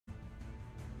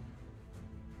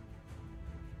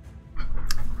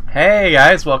Hey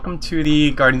guys, welcome to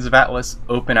the Guardians of Atlas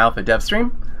Open Alpha Dev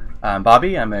Stream. I'm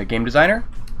Bobby, I'm a game designer.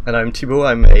 And I'm Thibaut,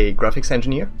 I'm a graphics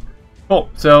engineer. Cool,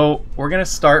 so we're going to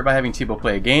start by having Thibaut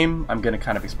play a game. I'm going to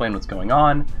kind of explain what's going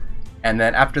on, and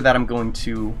then after that I'm going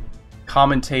to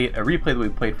commentate a replay that we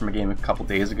played from a game a couple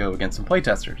days ago against some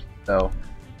playtesters. So,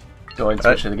 go ahead and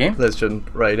switch to the game. Let's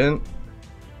jump right in.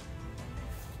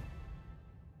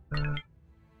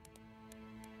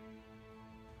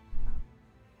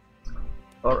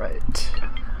 Alright.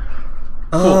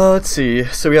 Cool. Let's see.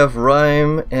 So we have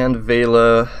Rhyme and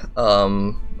Vela.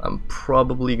 I'm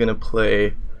probably gonna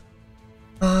play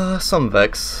some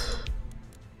Vex.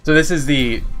 So this is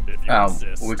the what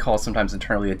we call sometimes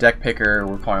internally a deck picker.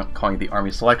 We're calling it the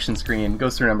army selection screen. It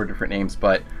goes through a number of different names,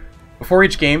 but before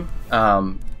each game,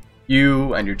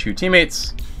 you and your two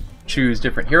teammates choose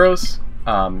different heroes.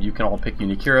 You can all pick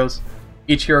unique heroes.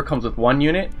 Each hero comes with one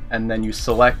unit, and then you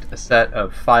select a set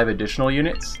of 5 additional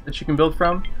units that you can build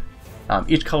from.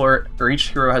 Each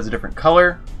hero has a different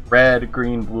color: red,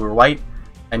 green, blue, or white,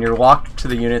 and you're locked to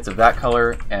the units of that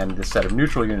color and the set of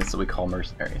neutral units that we call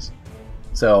mercenaries.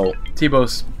 So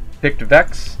Thibaut's picked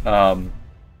Vex. We'll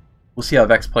see how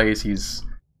Vex plays. He's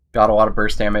got a lot of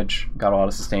burst damage, got a lot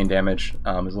of sustained damage,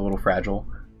 is a little fragile.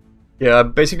 Yeah, I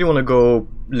basically want to go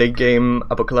late game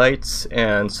Apocalypse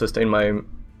and sustain my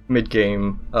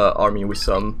mid-game army with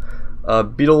some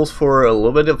Beetles for a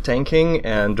little bit of tanking,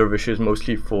 and Dervishes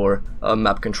mostly for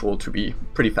map control to be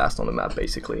pretty fast on the map,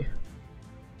 basically.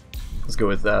 Let's go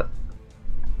with that.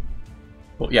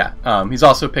 Well, yeah, he's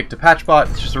also picked a Patchbot.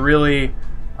 It's just a really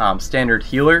standard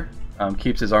healer.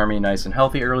 Keeps his army nice and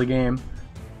healthy early game.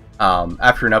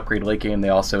 After an upgrade late game, they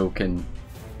also can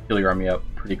heal your army up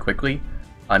pretty quickly.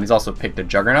 And he's also picked a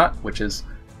Juggernaut, which is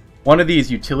one of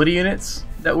these utility units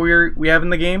that we have in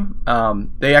the game.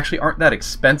 They actually aren't that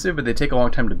expensive, but they take a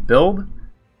long time to build,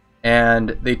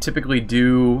 and they typically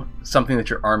do something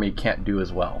that your army can't do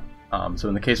as well. So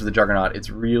in the case of the Juggernaut, it's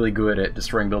really good at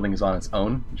destroying buildings on its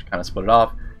own. You just kind of split it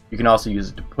off. You can also use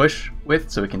it to push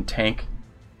with, so it can tank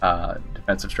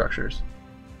defensive structures.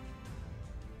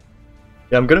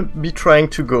 Yeah, I'm gonna be trying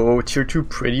to go tier 2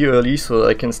 pretty early so that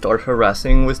I can start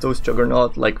harassing with those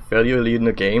Juggernaut like fairly early in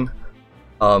the game.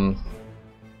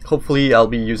 Hopefully I'll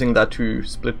be using that to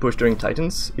split push during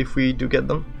Titans if we do get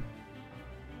them.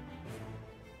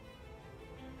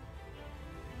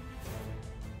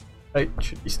 I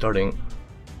should be starting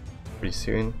pretty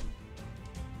soon.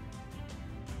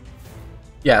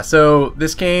 Yeah, so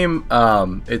this game,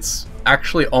 it's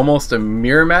actually almost a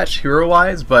mirror match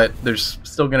hero-wise, but there's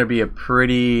still going to be a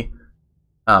pretty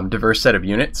diverse set of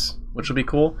units, which will be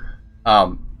cool.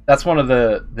 That's one of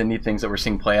the neat things that we're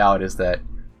seeing play out, is that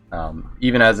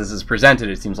even as this is presented,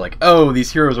 it seems like, oh,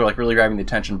 these heroes are like really grabbing the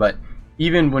attention, but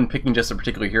even when picking just a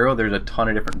particular hero, there's a ton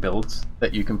of different builds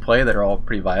that you can play that are all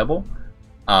pretty viable.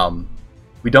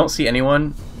 We don't see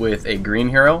anyone with a green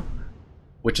hero,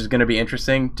 which is going to be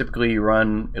interesting. Typically you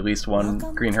run at least one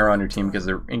green hero on your team because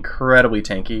they're incredibly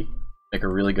tanky, make a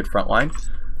really good front line.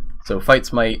 So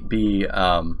fights might be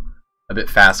a bit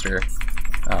faster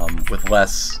with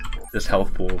less just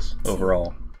health pools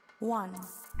overall.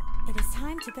 It is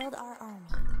time to build our army.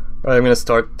 Alright, I'm gonna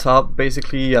start top.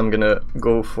 Basically, I'm gonna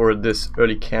go for this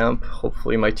early camp.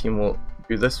 Hopefully my team will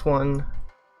do this one.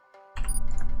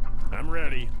 I'm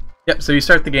ready. Yep, so you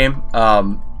start the game.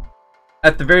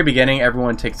 At the very beginning,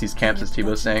 everyone takes these camps, as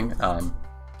Thibaut's saying.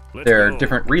 There are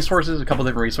different resources, a couple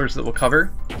different resources that we'll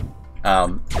cover.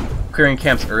 Clearing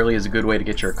camps early is a good way to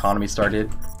get your economy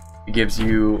started. It gives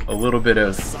you a little bit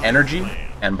of energy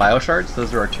and bioshards.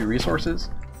 Those are our 2 resources.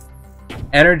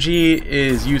 Energy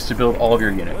is used to build all of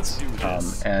your units,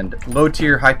 and low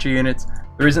tier, high tier units,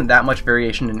 there isn't that much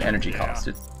variation in energy cost.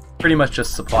 It's pretty much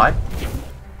just supply.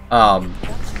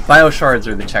 Bioshards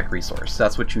are the tech resource.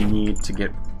 That's what you need to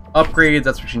get upgrades,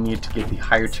 that's what you need to get the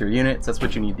higher tier units, that's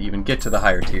what you need to even get to the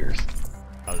higher tiers.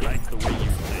 I like the way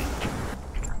you think.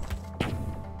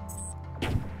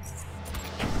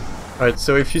 Alright,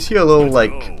 so if you see a little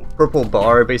like purple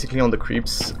bar basically on the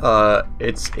creeps,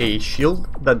 it's a shield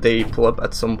that they pull up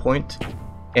at some point,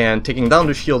 and taking down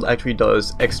the shield actually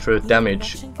does extra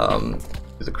damage to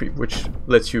the creep, which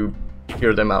lets you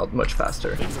clear them out much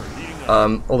faster.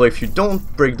 Although if you don't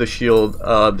break the shield,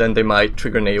 then they might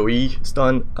trigger an AoE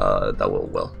stun that will,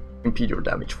 well, impede your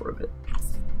damage for a bit.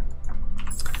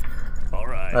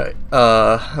 Alright,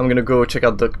 I'm gonna go check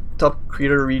out the top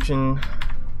creator region.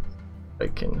 I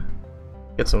can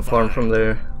get some farm from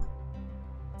there.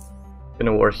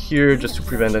 Gonna ward here just to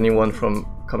prevent anyone from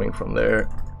coming from there.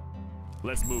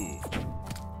 Let's move.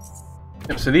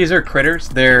 Yep, so these are critters.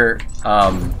 They're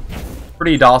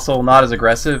pretty docile, not as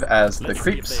aggressive as the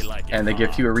creeps, and they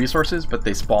give fewer resources, but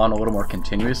they spawn a little more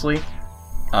continuously.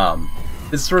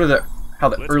 This is sort of how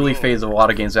the early phase of a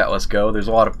lot of games at Let's Go. There's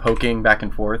a lot of poking back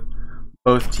and forth.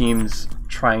 Both teams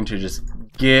trying to just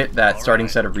get that starting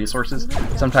set of resources.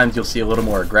 Sometimes you'll see a little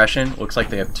more aggression. Looks like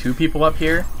they have 2 people up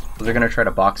here, so they're going to try to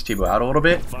box Thibaut out a little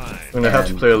bit. I'm going to have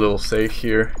to play a little safe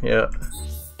here, yeah.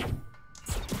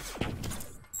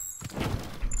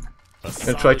 I'm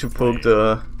going to try to poke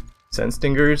the Sand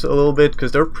Stingers a little bit,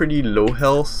 because they're pretty low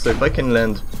health, so if I can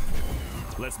land...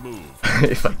 Let's move.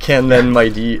 if I can land my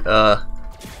D,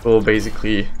 will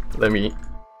basically let me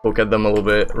poke at them a little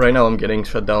bit. Right now I'm getting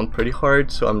shut down pretty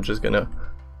hard, so I'm just gonna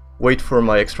wait for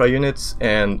my extra units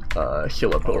and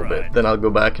heal up a little bit. Then I'll go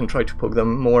back and try to poke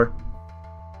them more.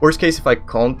 Worst case, if I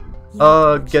can't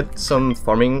get some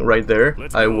farming right there,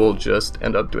 I will just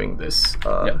end up doing this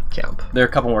camp. There are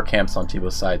a couple more camps on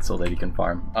Thibaut's side so that he can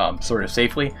farm sort of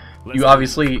safely. You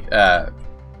obviously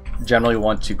generally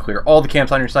want to clear all the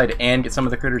camps on your side and get some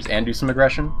of the critters and do some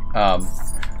aggression.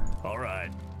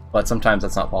 Alright. But sometimes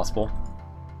that's not possible.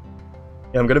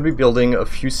 Yeah, I'm gonna be building a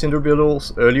few Cinder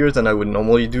Beetles earlier than I would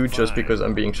normally do, just because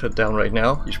I'm being shut down right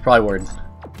now. You should probably ward.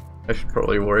 I should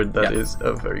probably ward. That is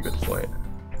a very good point.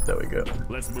 There we go.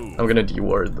 Let's move. I'm gonna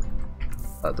de-ward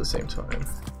at the same time.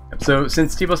 So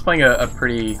since Thibaut's playing a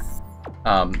pretty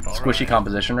squishy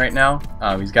composition right now,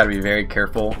 he's got to be very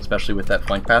careful, especially with that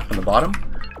flank path from the bottom.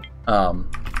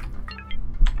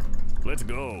 Let's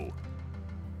go.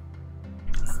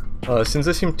 Since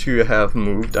they seem to have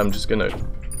moved, I'm just gonna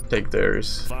take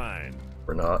theirs. Fine.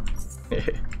 Or not.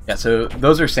 Yeah, so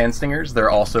those are Sand Stingers.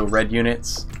 They're also red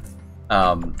units.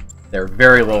 They're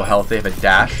very low health. They have a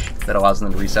dash that allows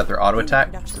them to reset their auto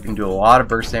attack, so they can do a lot of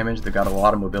burst damage. They've got a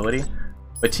lot of mobility.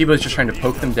 But Thibaut's just trying to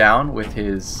poke them down with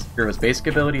his hero's basic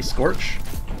ability, Scorch,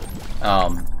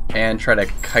 and try to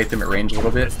kite them at range a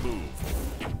little bit.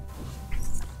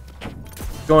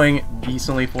 Going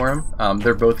decently for him.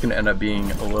 They're both going to end up being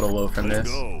a little low from this.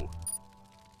 Go.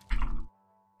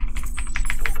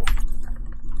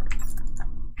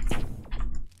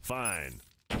 Fine.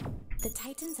 The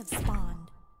Titans have spawned.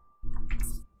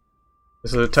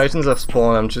 So the Titans have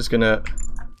spawned. I'm just gonna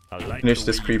I like finish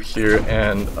the this way creep here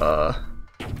and go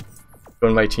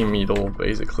on my team middle,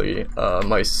 basically.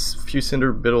 My few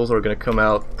Cinder Beetles are gonna come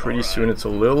out pretty soon. It's a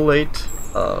little late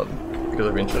because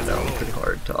I've been shut down pretty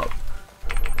hard top.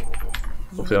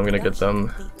 Hopefully I'm gonna get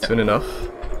them soon enough.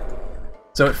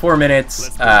 So at 4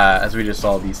 minutes, as we just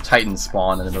saw, these Titans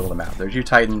spawn in the middle of the map. There's 2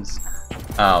 Titans.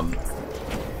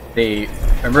 They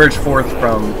emerge forth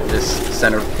from this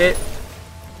center pit,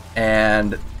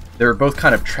 and they're both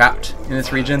kind of trapped in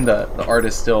this region. The art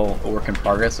is still a work in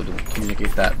progress, so it doesn't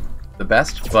communicate that the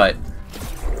best, but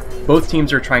both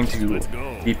teams are trying to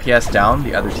DPS down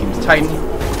the other team's Titan,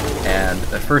 and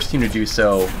the first team to do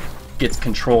so gets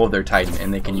control of their Titan,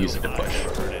 and they can use it to push.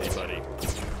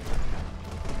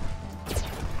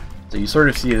 So you sort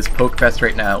of see this poke fest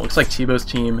right now. It looks like Thibaut's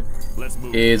team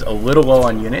is a little low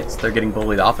on units. They're getting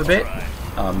bullied off a bit.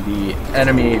 The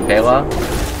enemy Vela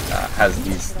has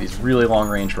these really long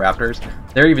range raptors.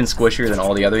 They're even squishier than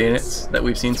all the other units that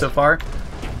we've seen so far,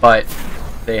 but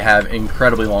they have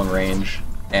incredibly long range.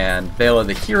 And Vela,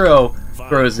 the hero,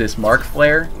 throws this mark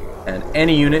flare, and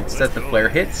any units that the flare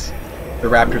hits, the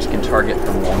raptors can target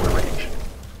from longer range.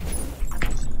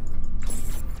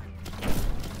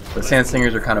 The Sand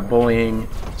Stingers are kind of bullying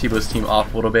Thibaut's team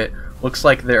off a little bit. Looks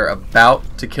like they're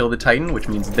about to kill the Titan, which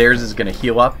means theirs is going to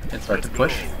heal up and start to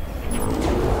push.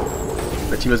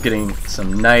 But Thibaut's getting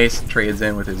some nice trades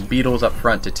in with his beetles up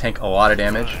front to tank a lot of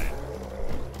damage.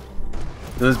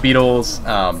 Those beetles,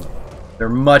 they're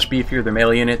much beefier. They're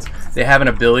melee units. They have an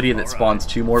ability that spawns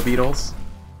 2 more beetles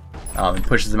and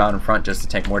pushes them out in front just to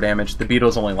tank more damage. The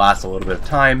beetles only last a little bit of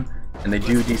time, and they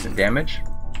do decent damage,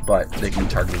 but they can be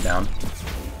targeted down.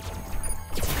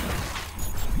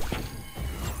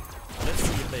 Let's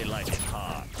see if they like it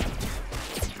hot.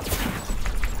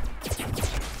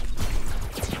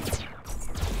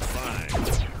 Fine.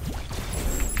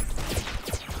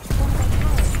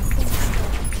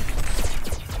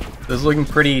 This is looking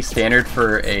pretty standard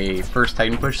for a first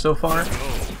Titan push so far.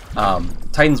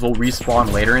 Titans will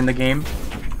respawn later in the game,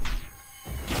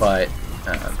 but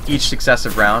each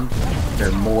successive round,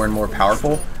 they're more and more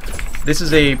powerful. This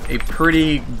is a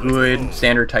pretty good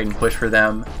standard Titan push for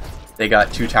them. They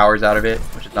got 2 towers out of it,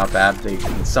 which is not bad. They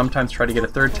can sometimes try to get a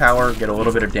 3rd tower, get a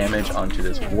little bit of damage onto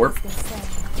this warp.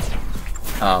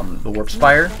 The warp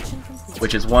spire,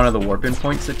 which is one of the warp in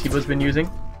points that Thibaut's been using.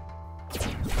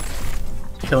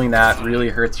 Killing that really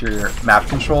hurts your map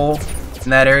control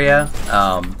in that area,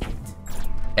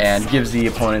 and gives the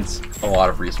opponents a lot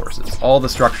of resources. All the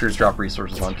structures drop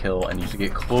resources on kill, and as you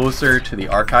get closer to the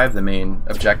archive, the main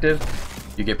objective,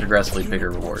 you get progressively bigger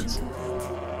rewards.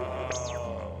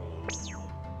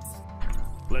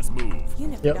 Let's move.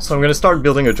 Yeah, so I'm gonna start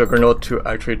building a Juggernaut to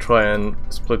actually try and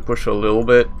split push a little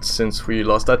bit. Since we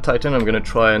lost that Titan, I'm gonna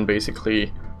try and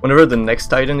basically, whenever the next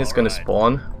Titan is gonna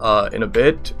spawn in a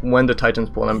bit, when the Titan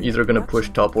spawn, I'm either gonna push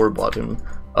top or bottom,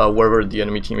 wherever the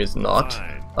enemy team is not,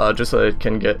 just so that it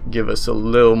can give us a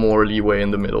little more leeway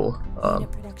in the middle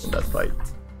in that fight.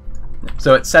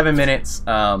 So at 7 minutes,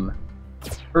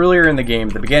 earlier in the game,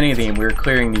 at the beginning of the game, we were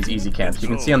clearing these easy camps. You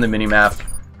can see on the minimap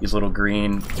these little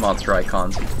green monster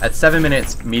icons. At 7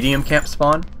 minutes, medium camps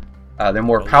spawn. They're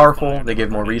more powerful, they give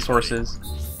more resources.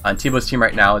 Thibaut's team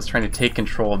right now is trying to take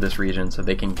control of this region so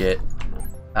they can get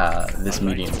this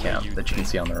medium camp that you can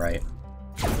see on the right.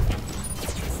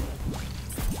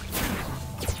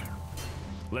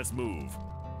 Let's move.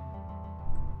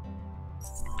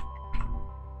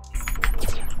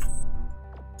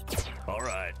 All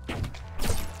right.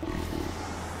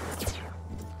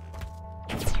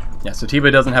 Yeah, so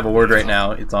Thibaut doesn't have a word right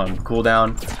now. It's on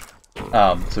cooldown.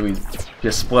 So he's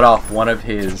just split off one of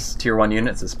his tier 1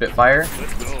 units, a Spitfire,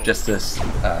 just to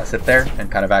sit there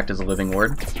and kind of act as a living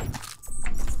ward.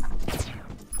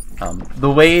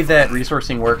 The way that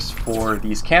resourcing works for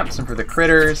these camps and for the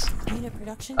critters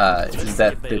is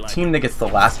that the team that gets the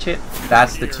last hit,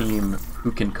 that's the team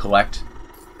who can collect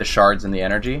the shards and the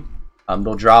energy.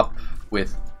 They'll drop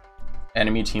with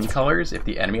enemy team colors if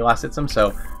the enemy last hits them,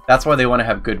 so that's why they want to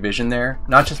have good vision there.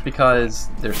 Not just because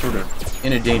they're sort of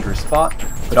in a dangerous spot,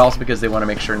 but also because they want to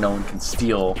make sure no one can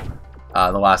steal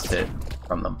the last hit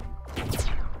from them.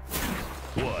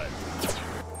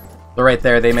 So right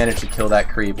there, they managed to kill that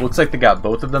creep. Looks like they got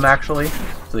both of them actually,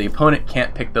 so the opponent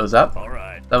can't pick those up.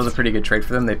 That was a pretty good trade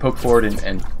for them. They poked forward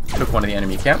and took one of the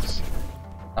enemy camps.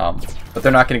 But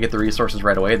they're not going to get the resources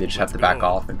right away. They just have to back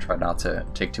off and try not to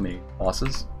take too many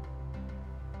losses.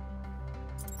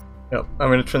 Yep, I'm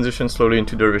going to transition slowly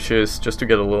into dervishes just to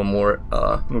get a little more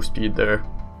move speed there.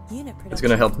 It's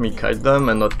going to help me kite them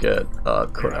and not get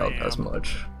caught out as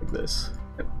much like this.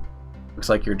 Yep. Looks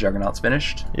like your Juggernaut's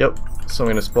finished. Yep, so I'm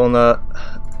going to spawn that.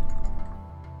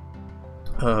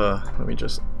 Let me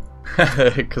just...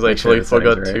 because I actually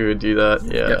forgot to do that.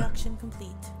 Yeah. Yep.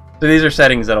 So these are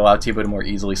settings that allow Thibaut to more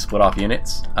easily split off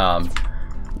units.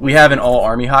 We have an all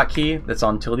army hotkey that's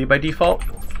on tilde by default,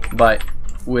 but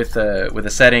with a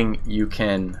setting you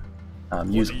can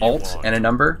use Alt and a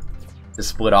number to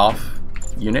split off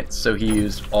units. So he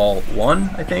used Alt 1,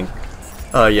 I think.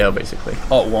 Yeah, basically.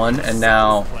 Alt 1, and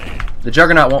now the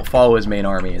Juggernaut won't follow his main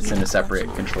army. It's in a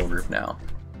separate control group now.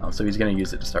 So he's going to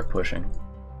use it to start pushing.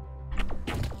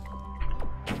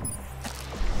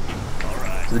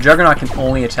 So the Juggernaut can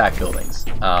only attack buildings.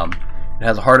 It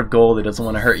has a heart of gold, it doesn't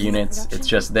want to hurt units, it's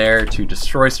just there to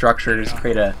destroy structures,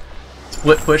 create a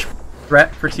split push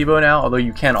threat for Thibaut now, although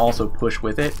you can also push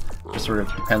with it. It sort of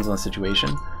depends on the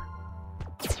situation.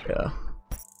 Yeah.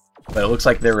 But it looks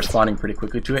like they're responding pretty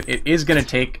quickly to it. It is going to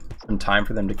take some time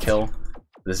for them to kill.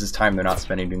 This is time they're not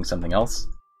spending doing something else.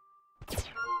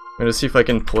 I'm gonna see if I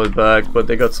can pull it back, but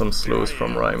they got some slows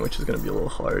from Rhyme, which is gonna be a little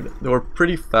hard. They were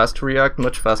pretty fast to react,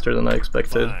 much faster than I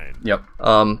expected. Yep.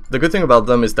 The good thing about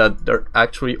them is that they're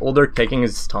actually, all they're taking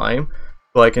is time,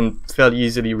 so I can fairly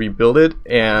easily rebuild it,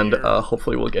 and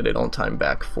hopefully we'll get it on time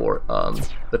back for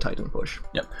the Titan push.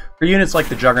 Yep. For units like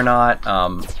the Juggernaut,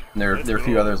 there are a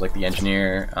few others like the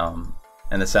Engineer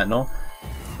and the Sentinel,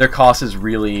 their cost is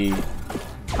really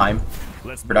time,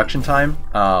 production time.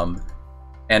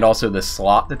 And also the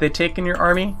slot that they take in your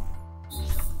army.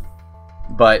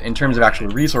 But in terms of actual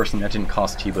resourcing, that didn't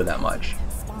cost Thibaut that much.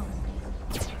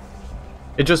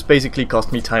 It just basically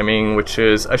cost me timing, which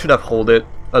is, I should have hold it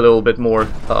a little bit more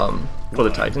for the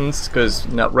Titans, because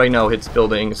right now it's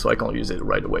building, so I can't use it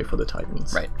right away for the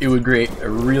Titans. Right. It would create a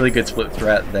really good split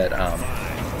threat that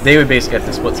they would basically have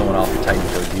to split someone off the Titan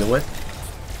to deal with.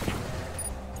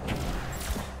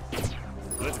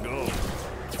 Let's go.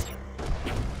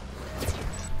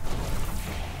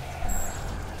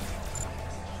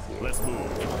 Let's move.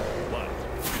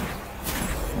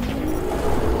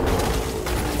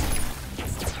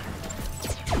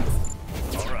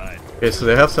 Alright. Okay, so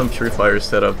they have some purifiers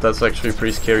set up. That's actually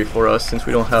pretty scary for us since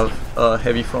we don't have a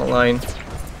heavy front line.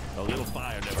 A little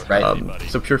fire never Right. hurt anybody.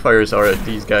 So purifiers are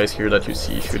these guys here that you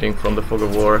see shooting from the fog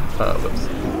of war. Whoops.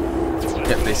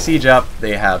 Yep, they siege up,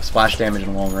 they have splash damage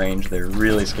in long range, they're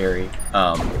really scary.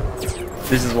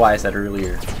 This is why I said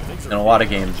earlier, in a lot of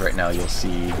games right now you'll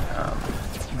see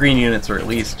green units, or at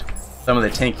least some of the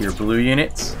tankier blue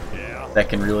units, that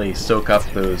can really soak up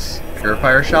those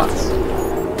purifier shots.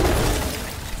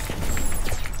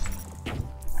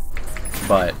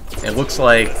 but it looks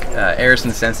like Eris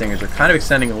and the Sensingers are kind of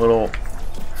extending a little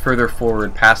further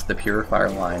forward past the Purifier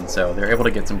line, so they're able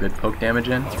to get some good poke damage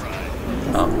in.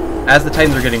 As the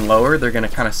Titans are getting lower, they're going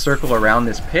to kind of circle around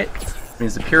this pit, which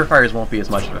means the Purifiers won't be as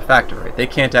much of a factor, right? They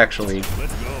can't actually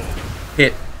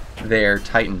hit their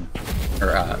Titan,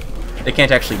 or they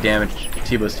can't actually damage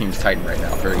Thibaut's team's Titan right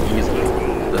now very easily.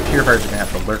 The Purifiers are going to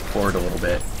have to lurk forward a little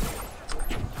bit.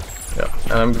 Yeah,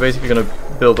 and I'm basically going to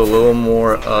build a little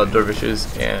more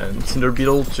Dervishes and Cinder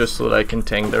Beetle just so that I can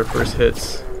tank their first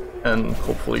hits and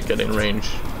hopefully get in range,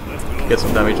 get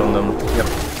some damage on them. Yep.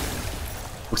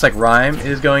 Looks like Rhyme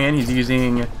is going in. He's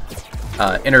using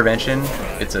Intervention.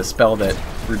 It's a spell that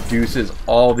reduces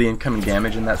all the incoming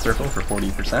damage in that circle for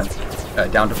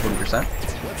 40%, down to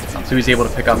 40%. So he's able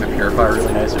to pick off the Purifier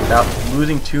really nicely without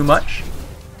losing too much.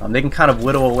 They can kind of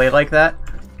whittle away like that,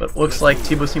 but it looks like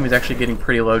Thibaut's team is actually getting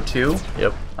pretty low too.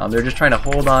 Yep. They're just trying to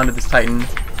hold on to this Titan.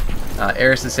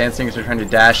 Eris and Sandstingers are trying to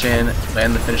dash in,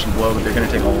 land the finishing blow, but they're going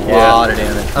to take a lot of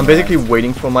damage. I'm basically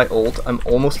waiting for my ult. I'm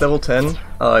almost level 10.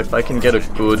 If I can get a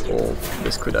good ult,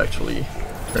 this could actually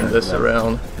turn this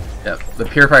around. Yep. The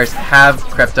Purifiers have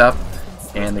crept up,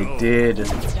 and they did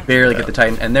just barely get the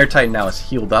Titan, and their Titan now is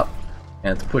healed up,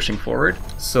 and it's pushing forward.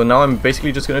 So now I'm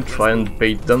basically just going to try and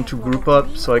bait them to group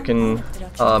up so I can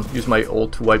use my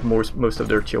ult to wipe most of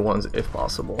their tier 1s if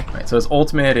possible. Right, so his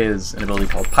ultimate is an ability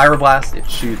called Pyroblast. It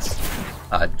shoots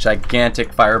a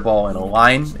gigantic fireball in a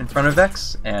line in front of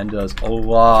Vex and does a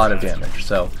lot of damage.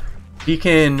 So if he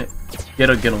can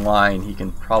get a good line, he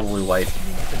can probably wipe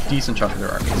a decent chunk of their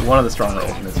army. It's one of the stronger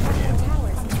ultimates in the game.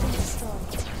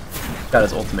 Got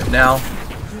his ultimate now.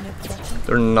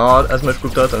 They're not as much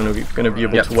grouped out. I'm going to be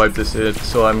able to wipe this hit,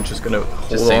 so I'm just going to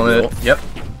hold on it. Yep.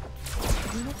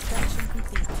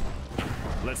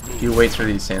 He waits for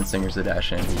these Sandstingers to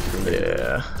dash in.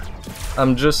 Yeah.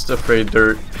 I'm just afraid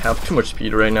they have too much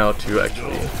speed right now to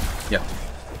actually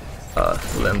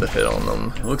land the hit on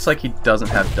them. It looks like he doesn't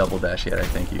have double dash yet. I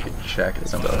think you could check at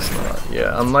some point.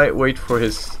 Yeah, I might wait for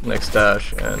his next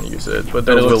dash and use it, but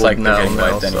that it looks like now,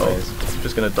 anyways. So I'm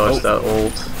just gonna dodge that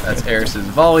ult. That's Eris's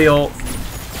volley ult.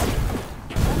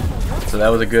 So that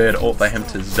was a good ult by him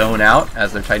to zone out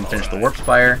as their Titan finished the Warp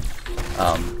Spire.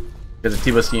 Because if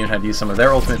Thibaut's team had used some of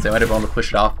their ultimates, they might have been able to push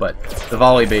it off, but the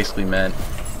volley basically meant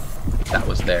that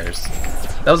was theirs.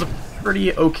 That was a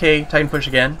pretty okay Titan push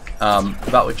again,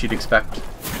 about what you'd expect.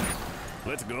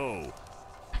 Let's go.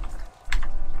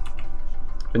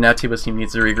 But now Thibaut's team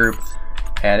needs to regroup,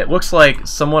 and it looks like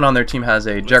someone on their team has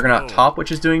a Juggernaut top,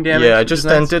 which is doing damage. Yeah, I just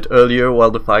sent it earlier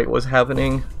while the fight was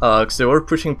happening, because they were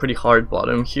pushing pretty hard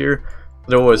bottom here.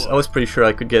 I was pretty sure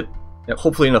I could get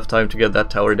hopefully enough time to get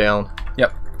that tower down.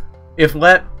 Yep. If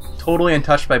let totally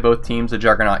untouched by both teams, the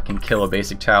Juggernaut can kill a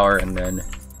basic tower and then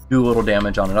do a little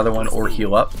damage on another one or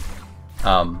heal up.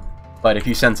 But if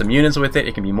you send some units with it,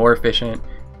 it can be more efficient.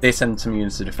 If they send some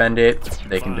units to defend it,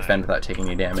 they can defend without taking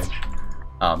any damage.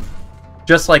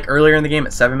 Just like earlier in the game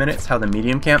at 7 minutes, how the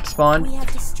medium camp spawned,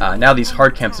 now these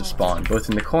hard camps have spawned, both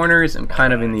in the corners and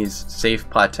kind of in these safe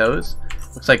plateaus.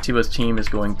 Looks like Thibaut's team is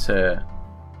going to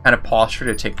kind of posture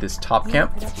to take this top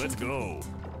camp. Let's go.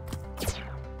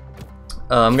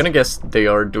 I'm gonna guess they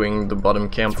are doing the bottom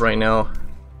camp right now.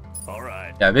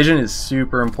 Alright. Yeah, vision is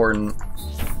super important.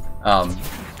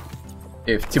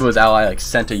 If Thibaut's ally like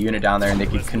sent a unit down there and they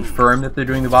could confirm that they're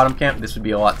doing the bottom camp, this would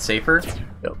be a lot safer.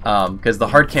 Because the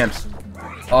hard camps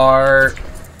are...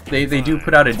 They do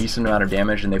put out a decent amount of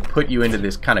damage, and they put you into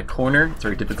this kind of corner. It's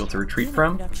very difficult to retreat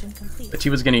from. But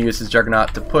Thibaut's going to use his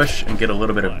Juggernaut to push and get a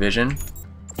little bit of vision,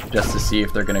 just to see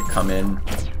if they're going to come in.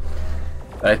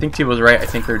 But I think Thibaut's right. I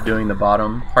think they're doing the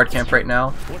bottom hard camp right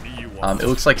now. It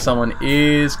looks like someone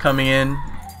is coming in.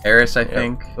 Eris, I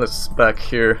think. Let's back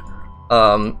here.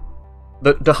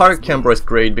 The hard camp was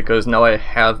great because now I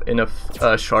have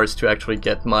enough shards to actually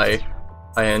get my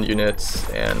high-end units,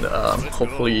 and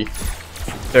hopefully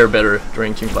they're better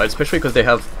during team fight, especially because they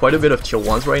have quite a bit of tier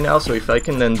 1s right now, so if I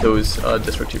can land those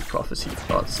Destructive Prophecy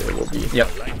thoughts, it will be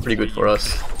pretty good for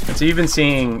us. And so you've been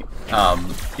seeing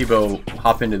Thibaut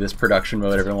hop into this production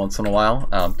mode every once in a while,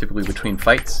 typically between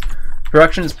fights.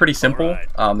 Production is pretty simple.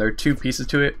 There are two pieces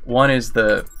to it. One is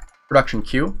the production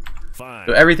queue.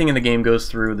 So everything in the game goes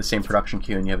through the same production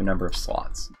queue, and you have a number of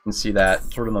slots. You can see that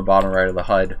sort of on the bottom right of the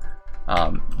HUD.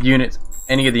 Units,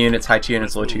 any of the units, high tier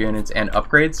units, low tier units, and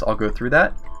upgrades all go through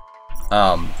that.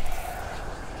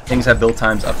 Things have build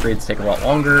times. Upgrades take a lot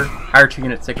longer. Higher tier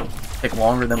units take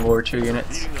longer than lower tier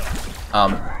units.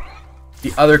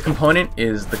 The other component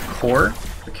is the core,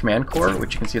 the command core,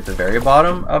 which you can see at the very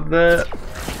bottom of the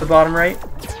bottom right.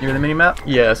 near the minimap?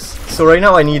 Yes. So right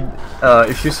now I need,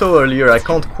 if you saw earlier, I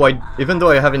can't quite, even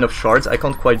though I have enough shards, I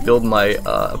can't quite build my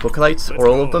apocalypse or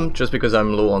all of them just because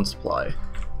I'm low on supply.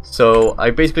 So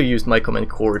I basically used my command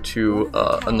core to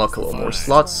unlock a little more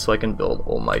slots so I can build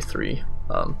all my 3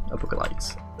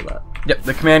 apocalypses for that. Yep,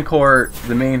 the command core,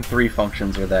 the main 3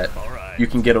 functions are that you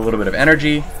can get a little bit of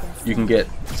energy, you can get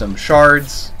some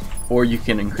shards, or you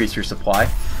can increase your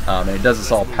supply. And it does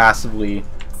this all passively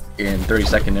in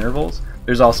 30-second intervals.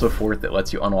 There's also a 4th that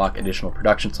lets you unlock additional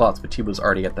production slots, but Thibaut's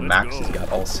already at the max, he's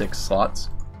got all 6 slots.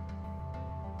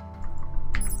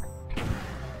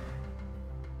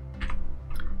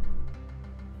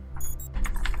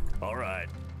 Alright.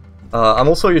 I'm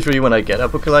also usually, when I get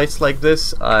apocalypse like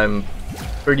this, I'm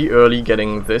pretty early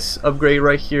getting this upgrade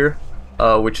right here,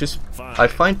 which is, I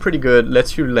find pretty good,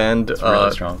 lets you land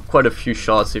really strong. quite a few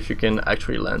shots if you can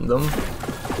actually land them.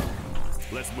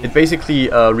 It basically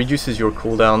reduces your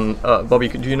cooldown. Bobby,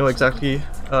 do you know exactly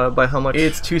by how much?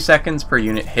 It's 2 seconds per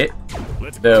unit hit.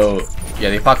 Though,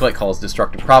 yeah, the Apocalypse calls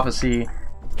Destructive Prophecy.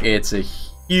 It's a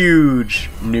huge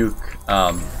nuke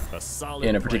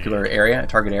in a particular area, a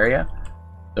target area.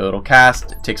 So it'll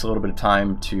cast, it takes a little bit of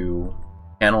time to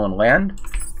channel and land,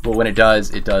 but when it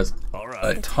does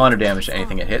a ton of damage to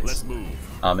anything it hits.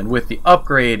 And with the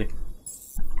upgrade,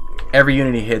 every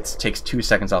unit he hits takes 2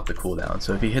 seconds off the cooldown.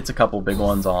 So if he hits a couple big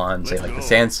ones on, say, like the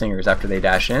Sand Stingers after they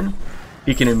dash in,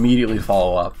 he can immediately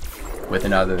follow up with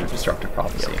another Destructive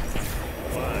Prophecy.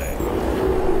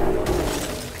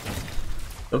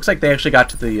 Looks like they actually got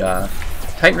to the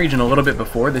Titan region a little bit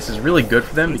before. This is really good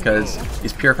for them because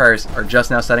these Purifiers are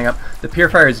just now setting up. The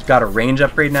Purifiers got a range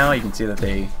upgrade now. You can see that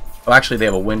they... Oh, actually they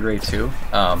have a Wind Ray too.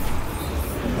 But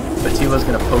Thibaut's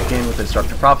going to poke in with the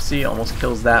Destructive Prophecy. Almost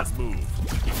kills that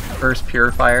first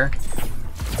Purifier.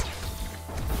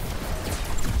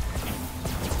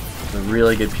 It's a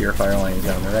really good Purifier line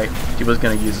down the right. Thibaut's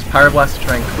going to use his Pyro Blast to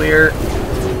try and clear.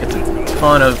 Gets a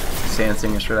ton of Sand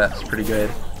Stingers for that. It's pretty good.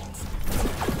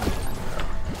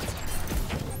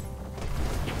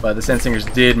 But the Sand Stingers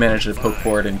did manage to poke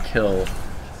forward and kill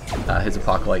his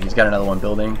Apocalypse. He's got another one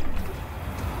building.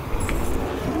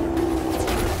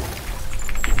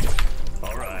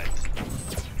 Alright.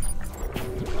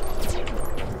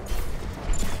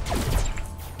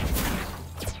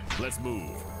 Let's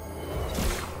move.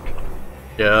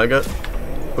 Yeah, I got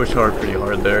pushed pretty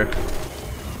hard there.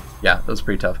 Yeah, that was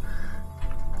pretty tough.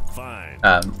 Fine.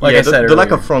 Like yeah, I said the lack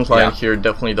earlier, of front line yeah. here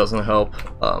definitely doesn't help.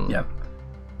 Yeah.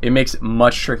 It makes it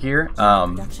much trickier.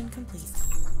 Production complete.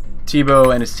 Thibaut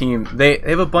and his team, they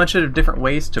have a bunch of different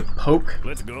ways to poke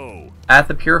Let's go. at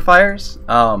the Purifiers.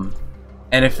 And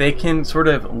if they can sort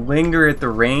of linger at the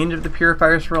range of the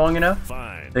Purifiers for long enough,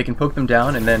 Fine. they can poke them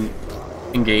down and then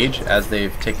engage as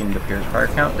they've taken the Purifier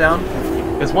count down.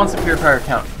 Because once the Purifier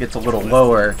count gets a little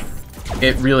lower,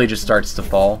 it really just starts to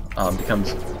fall.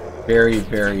 Becomes very,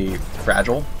 very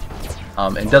fragile.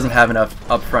 And doesn't have enough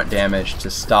upfront damage to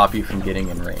stop you from getting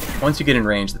in range. Once you get in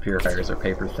range, the Purifiers are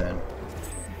paper thin.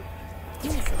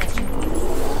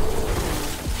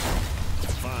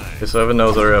 Okay, so I have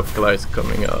another Apocalypse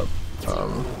coming up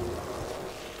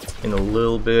in a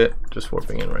little bit. Just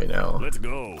warping in right now. Let's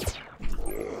go.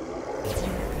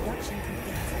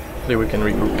 Hopefully we can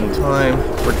regroup in time.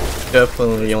 We're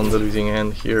definitely on the losing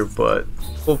end here, but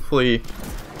hopefully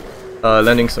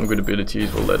landing some good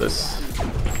abilities will let us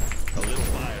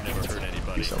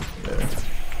do something there.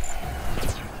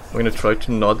 I'm gonna try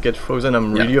to not get frozen.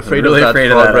 I'm really afraid of that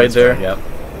frog right there. Yep.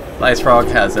 Ice Frog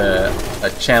has a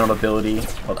channeled ability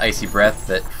called Icy Breath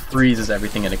that freezes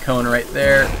everything in a cone right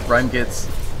there. Rhyme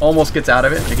almost gets out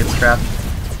of it, but it gets trapped.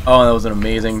 Oh, and that was an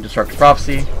amazing Destructive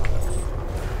Prophecy.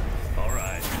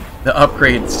 Alright. The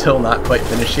upgrade's still not quite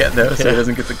finished yet though, so it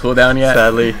doesn't get the cooldown yet.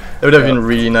 Sadly. It would have been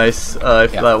really nice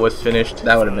if that was finished.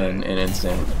 That would have been an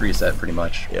instant reset pretty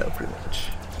much. Yeah, pretty much.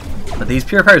 But these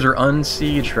Purifiers are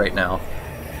unsieged right now.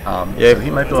 Yeah, so he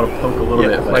might be able to poke a little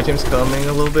bit. My team's coming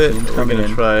a little bit. We're gonna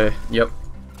try Yep.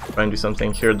 and do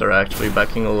something here. They're actually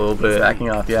backing a little bit. Backing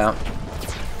off, yeah.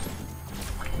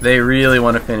 They really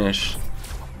want to finish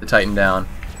the Titan down.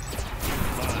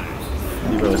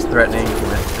 Thibaut is threatening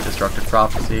with the Destructive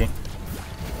Prophecy.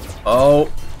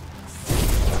 Oh!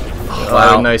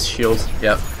 Wow, nice shield.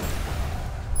 Yep.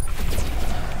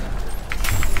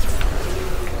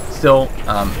 Still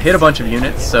hit a bunch of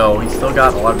units, so he's still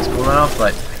got a lot of his cooldown off,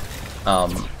 but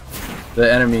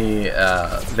the enemy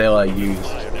Vela used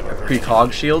a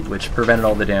precog shield, which prevented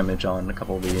all the damage on a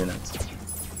couple of the units.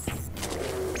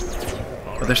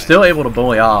 But they're still able to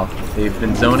bully off. They've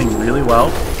been zoning really well,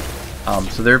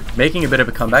 so they're making a bit of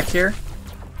a comeback here.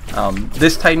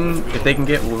 This Titan, if they can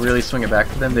get, will really swing it back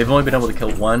for them. They've only been able to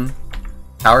kill one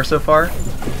tower so far.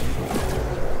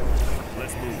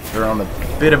 Let's move. They're on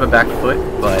a bit of a back foot,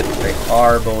 but they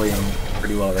are bullying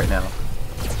pretty well right now.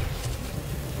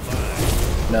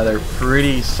 Another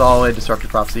pretty solid Disruptive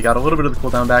Prophecy. Got a little bit of the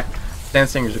cooldown back.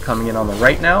 Sandstingers are coming in on the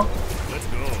right now. Let's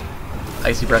go.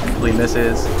 Icy Breath completely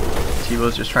misses.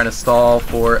 Thibaut's just trying to stall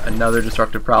for another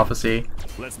Disruptive Prophecy.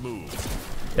 Let's move.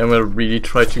 Yeah, I'm gonna really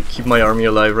try to keep my army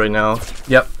alive right now.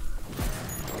 Yep.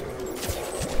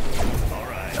 All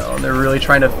right. Oh, and they're really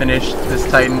trying to finish this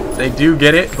Titan. They do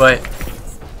get it, but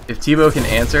if Thibaut can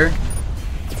answer,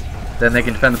 then they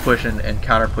can defend the push and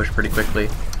counter push pretty quickly.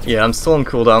 Yeah, I'm still on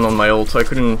cooldown on my ult, so I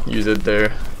couldn't use it there.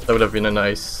 That would have been a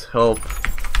nice help.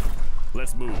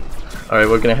 Let's move. Alright,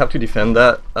 we're gonna have to defend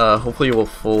that. Hopefully it will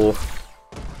full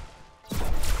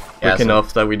quick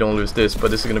enough that we don't lose this,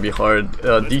 but this is gonna be hard.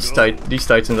 These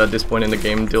Titans at this point in the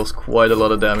game deals quite a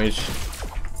lot of damage.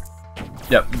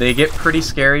 Yep, they get pretty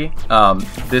scary.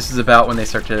 This is about when they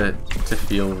start to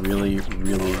feel really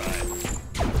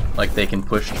like they can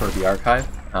push toward the archive.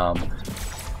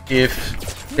 If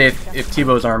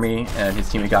Thibaut's army and his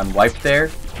team had gotten wiped there,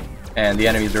 and the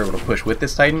enemies were able to push with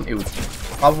this Titan, it would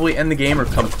probably end the game or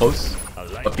come close.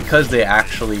 But because they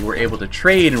actually were able to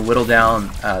trade and whittle down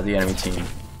the enemy team,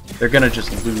 they're gonna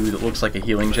just lose. It looks like a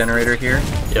healing generator here.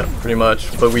 Yeah, pretty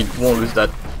much. But we won't lose that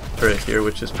turret here,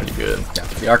 which is pretty good. Yeah,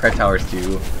 the archive towers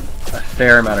do a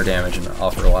fair amount of damage and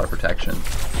offer a lot of protection.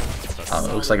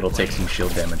 It looks like it'll take some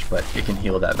shield damage, but it can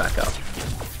heal that back up.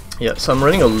 Yeah, so I'm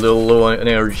running a little low on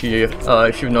energy.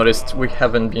 If you've noticed, we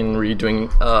haven't been redoing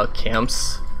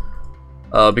camps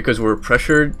because we're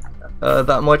pressured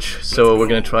that much, so we're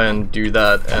gonna try and do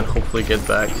that and hopefully get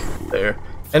back there.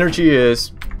 Energy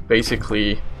is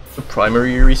basically the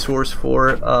primary resource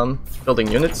for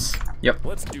building units. Yep.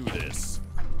 Let's do this.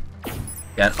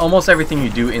 Yeah, and almost everything you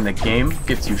do in the game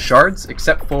gives you shards,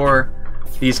 except for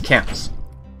these camps.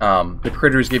 The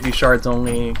critters give you shards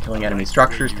only, killing enemy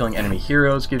structures, killing enemy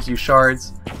heroes gives you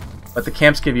shards, but the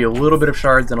camps give you a little bit of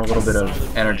shards and a little bit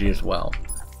of energy as well.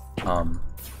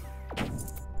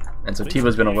 And so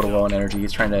Thibaut's been a little low on energy.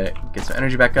 He's trying to get some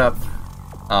energy back up.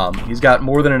 He's got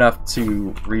more than enough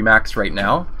to remax right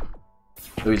now,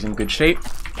 so he's in good shape.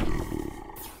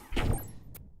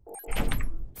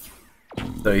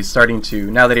 So he's starting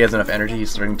to, now that he has enough energy,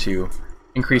 he's starting to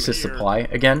increase his supply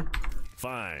again.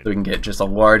 Fine. So we can get just a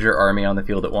larger army on the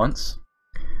field at once.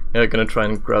 Yeah, gonna try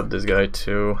and grab this guy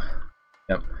too.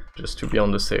 Yep. Just to be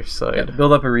on the safe side. Yeah, to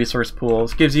build up a resource pool.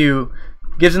 This gives him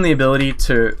the ability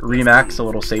to remax a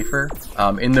little safer.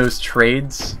 In those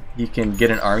trades, he can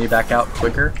get an army back out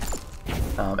quicker.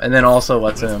 And then also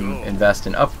lets him invest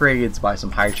in upgrades, buy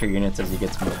some high tier units as he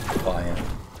gets more supply in.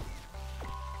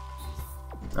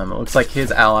 It looks like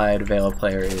his allied Vela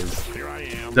player is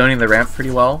zoning the ramp pretty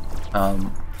well.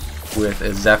 With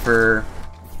a Zephyr.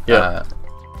 Yeah.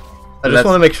 I just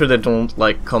want to make sure they don't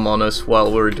like come on us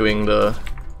while we're doing the.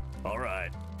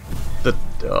 Alright. That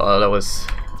was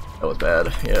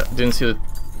bad. Yeah, didn't see the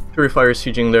Purifier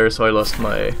sieging there, so I lost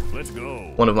Let's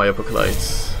go. one of my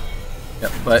Apocalypses.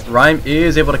 Yep, but Rhyme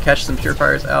is able to catch some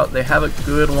Purifiers out. They have a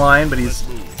good line, but he's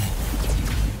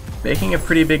making a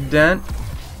pretty big dent.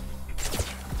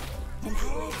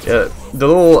 Yeah, the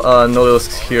little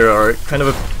nodules here are kind of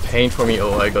a pain for me.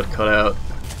 Oh, I got cut out.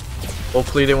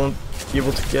 Hopefully they won't be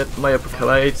able to get my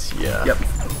Apocalypse. Yeah. Yep.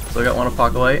 So I got one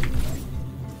Apocalypse.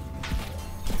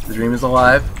 The dream is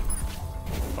alive.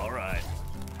 Alright.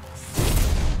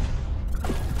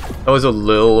 That was a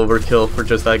little overkill for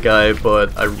just that guy,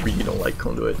 but I really don't like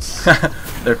conduits.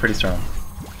 They're pretty strong.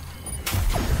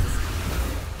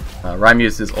 Rhyme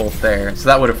used his ult there, so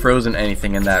that would have frozen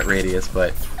anything in that radius,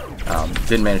 but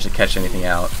didn't manage to catch anything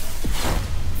out.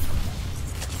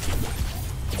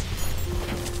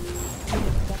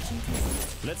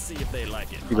 Let's see if they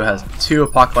like it. Thibaut has 2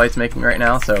 Apocalypses making right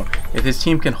now, so if his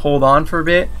team can hold on for a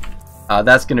bit,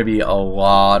 that's going to be a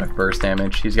lot of burst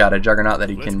damage. He's got a Juggernaut that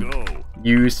he can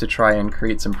use to try and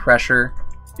create some pressure.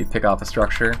 He'd pick off a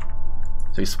structure,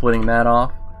 so he's splitting that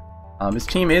off. His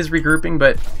team is regrouping,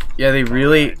 but yeah,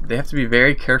 they have to be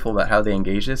very careful about how they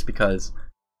engage this because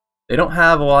they don't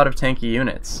have a lot of tanky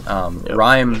units.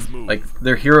 Rhyme, like,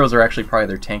 their heroes are actually probably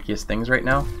their tankiest things right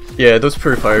now. Yeah, those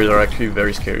Purifiers are actually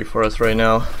very scary for us right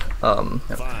now.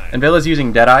 And Vela's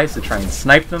using Deadeyes to try and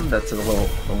snipe them. That's a little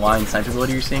the line snipe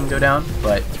ability you're seeing go down,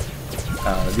 but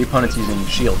the opponent's using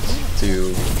shields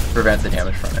to prevent the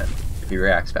damage from it if he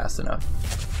reacts fast enough.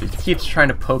 He keeps trying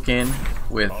to poke in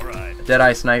with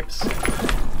Deadeye snipes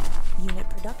Unit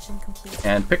production complete.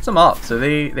 and picks them off. So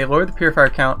they lowered the Purifier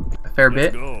count a fair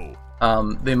bit.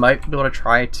 They might be able to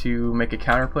try to make a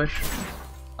counter push.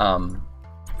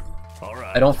 All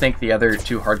right. I don't think the other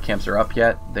 2 hard camps are up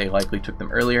yet. They likely took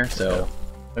them earlier, so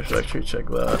I should actually check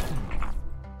that.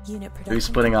 Unit he's production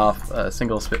splitting off a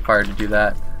single Spitfire to do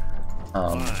that.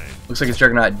 Looks like his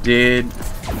Juggernaut did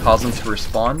cause them to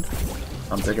respond.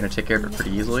 They're going to take care of it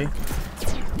pretty easily.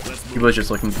 People are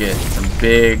just looking to get some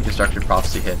big Destructive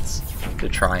Prophecy hits to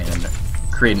try and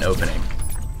create an opening.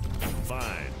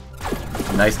 Fine.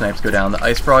 Some nice snipes go down. The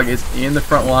Ice Frog is in the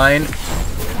front line,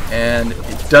 and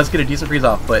it does get a decent freeze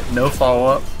off, but no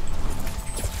follow-up.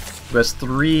 He has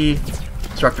 3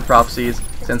 Destructive Prophecies.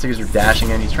 Sensei's are dashing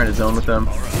in. He's trying to zone with them.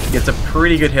 Gets a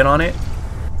pretty good hit on it.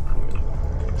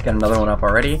 He's got another one up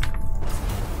already.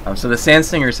 So the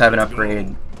Sandstingers have an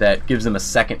upgrade that gives them a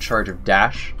second charge of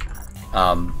dash.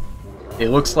 It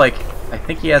looks like, I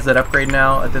think he has that upgrade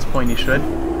now. At this point he should.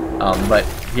 But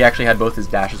he actually had both his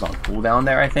dashes on cooldown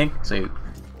there, I think. So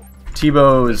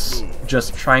Thibaut's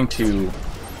just trying to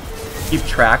keep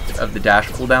track of the dash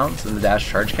cooldowns and the dash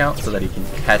charge count so that he can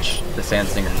catch the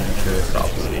Sandstingers and ensure it's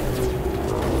obviously.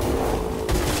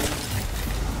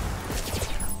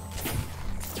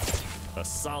 A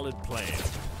solid plan.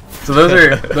 So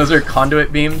those are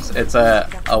conduit beams. It's a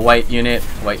white unit,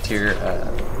 white tier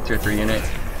 3 unit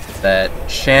that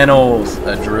channels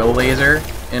a drill laser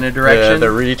in a direction. Yeah,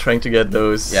 they're really trying to get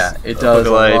those. Yeah, it does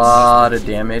a lot of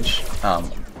damage.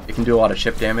 It can do a lot of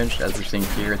chip damage, as we're seeing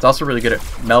here. It's also really good at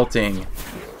melting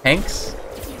tanks,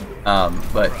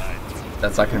 but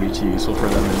that's not going to be too useful for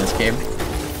them in this game.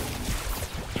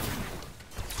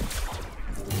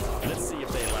 Let's see if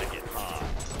they like it hot.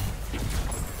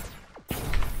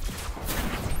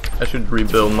 I should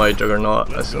rebuild my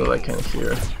Juggernaut as soon as I can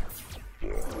here.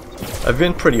 I've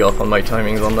been pretty off on my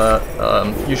timings on that.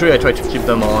 Usually I try to keep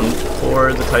them on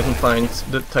for the Titan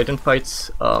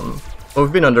fights. But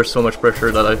we've been under so much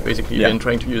pressure that I've basically been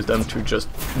trying to use them to just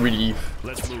relieve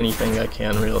anything I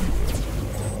can, really.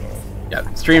 Yeah,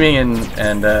 streaming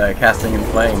and casting and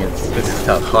playing it's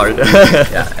tough. Hard.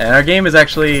 Yeah, and our game is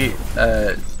actually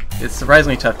it's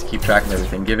surprisingly tough to keep track of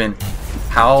everything, given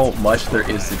how much there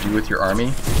is to do with your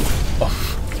army. Oh.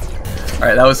 All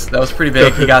right, that was pretty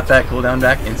big. He got that cooldown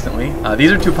back instantly.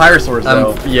 These are 2 Pyrosaurs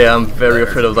though. Yeah, I'm very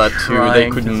afraid of that too. They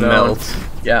could melt.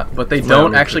 Yeah, but they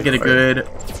don't actually get a good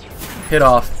hit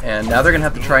off, and now they're gonna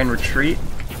have to try and retreat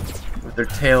with their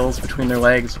tails between their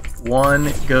legs.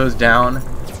 One goes down,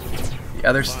 the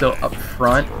other's still up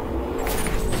front.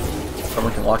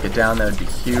 Someone can lock it down, that would be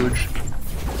huge.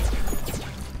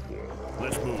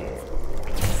 Let's move.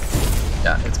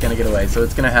 Yeah, it's gonna get away, so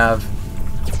it's gonna have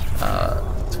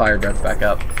its fire breath back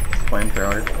up,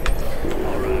 flamethrower.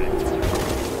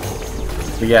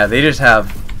 But yeah, they just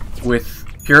have, with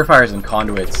purifiers and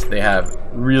conduits, they have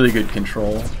really good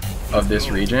control of this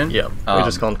region. Yeah, we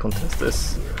just can't contest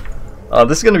this.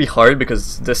 This is gonna be hard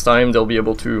because this time they'll be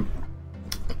able to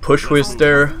push with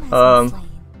their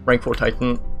rank 4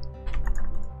 Titan.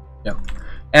 Yep.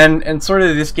 And sort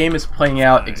of this game is playing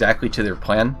out exactly to their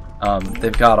plan.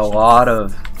 They've got a lot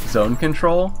of zone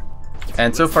control,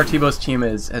 and so far Thibaut's team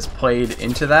has played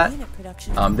into that.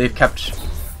 They've kept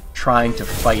trying to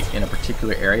fight in a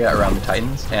particular area around the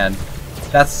Titans, and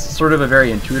that's sort of a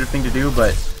very intuitive thing to do,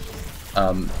 but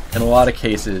in a lot of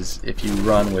cases, if you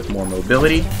run with more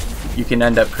mobility, you can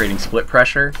end up creating split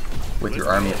pressure with your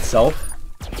army itself,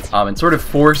 and sort of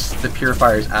force the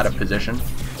purifiers out of position.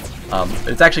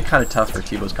 It's actually kind of tough for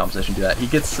Thibaut's composition to do that. He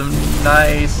gets some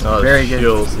nice, very good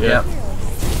shields, yeah.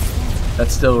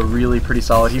 That's still really pretty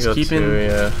solid. He's keeping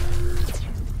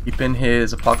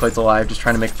his Apocalypse alive, just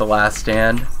trying to make the last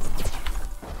stand.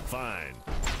 Fine.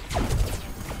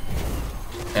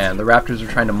 And the Raptors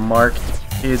are trying to mark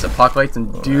his Apocalypse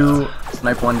and do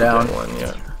snipe one down.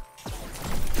 Yeah.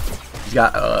 He's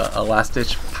got a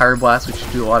last-ditch Pyroblast, which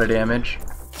should do a lot of damage.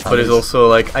 But it's also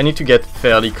like, I need to get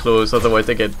fairly close, otherwise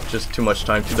I get just too much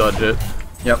time to dodge it.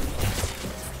 Yep.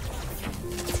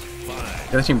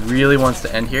 The other team really wants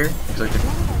to end here. Looks like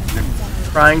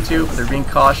they're trying to, but they're being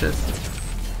cautious.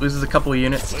 Loses a couple of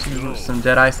units to some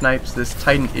Deadeye snipes. This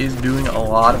Titan is doing a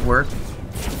lot of work.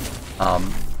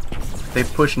 If they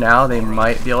push now, they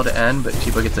might be able to end, but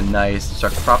Thibaut gets a nice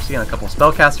Destructive Prophecy on a couple of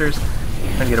Spellcasters.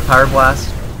 Trying to get a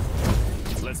Pyroblast.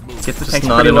 Gets the tanks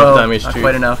not pretty enough low, damage not to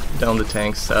quite enough. Down the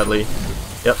tanks, sadly.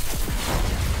 Yep.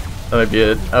 That might be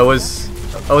it. I was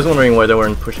wondering why they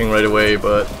weren't pushing right away,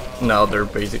 but now they're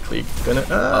basically gonna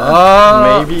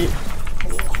maybe.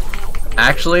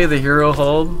 Actually, the hero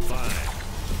hold.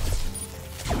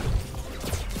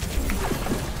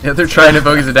 Yeah, they're trying to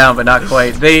focus it down, but not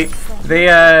quite. They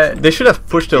should have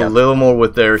pushed a little more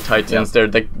with their Titans there.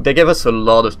 They gave us a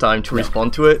lot of time to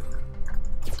respond to it.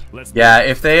 Yeah,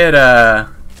 if they had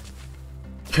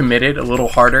committed a little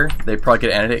harder, they probably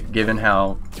could have ended it given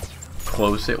how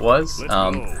close it was.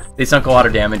 They sunk a lot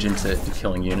of damage into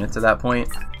killing units at that point.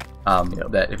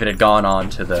 That if it had gone on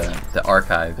to the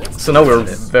archive. So now we're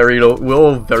very low. We're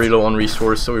all very low on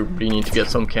resource, so we really need to get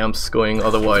some camps going.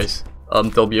 Otherwise,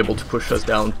 they'll be able to push us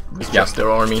down with just their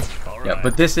army. Yeah,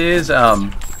 but this is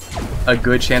a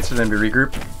good chance for them to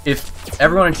regroup. If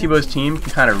everyone on Thibaut's team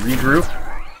can kind of regroup,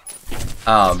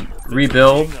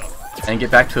 rebuild, and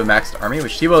get back to a maxed army,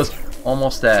 which Thibaut's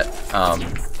almost at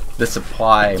the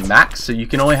supply max, so you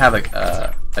can only have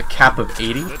a cap of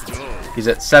 80. He's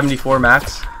at 74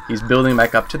 max. He's building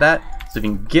back up to that, so if he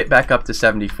can get back up to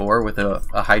 74 with a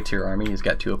high tier army, he's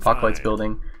got 2 apocalypse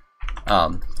building.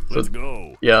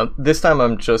 Yeah, this time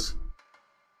I'm just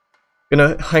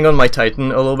gonna hang on my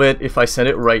Titan a little bit. If I send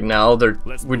it right now,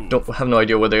 we don't have no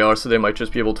idea where they are, so they might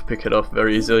just be able to pick it up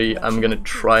very easily. I'm gonna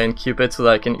try and keep it so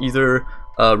that I can either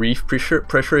relieve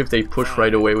pressure if they push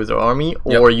right away with their army,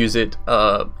 or use it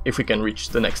if we can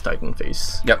reach the next Titan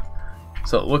phase. Yep.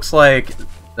 So it looks like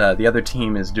the other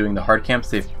team is doing the hard camps.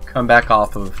 They've come back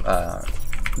off of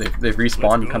they've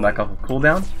respawned and come back off of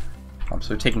cooldown. So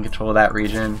they're taking control of that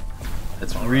region.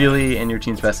 It's really in your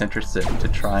team's best interest to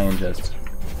try and just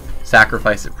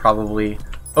sacrifice it, probably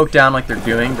poke down like they're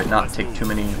doing, but not take too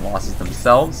many losses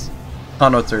themselves.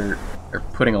 Conduits are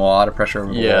putting a lot of pressure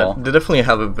over the wall. They definitely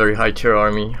have a very high tier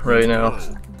army right now.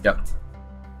 Yep.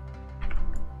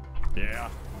 Yeah.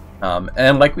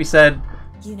 And like we said,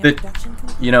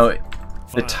 the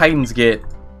Titans get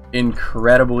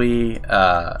incredibly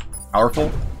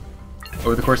powerful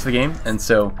over the course of the game, and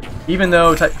so even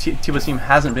though Thibaut's team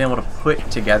hasn't been able to put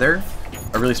together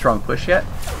a really strong push yet,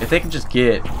 if they can just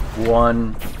get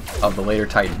one of the later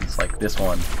Titans, like this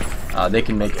one, they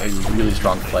can make a really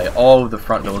strong play. All of the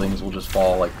front buildings will just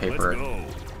fall like paper,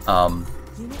 and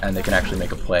they can actually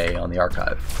make a play on the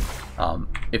archive.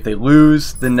 If they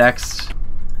lose the next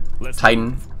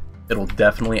Titan, it'll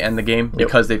definitely end the game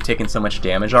because they've taken so much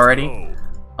damage already.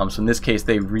 So in this case,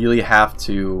 they really have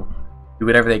to do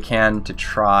whatever they can to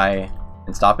try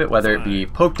and stop it, whether it be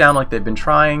poke down like they've been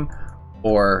trying,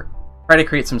 or try to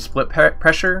create some split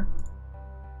pressure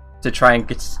to try and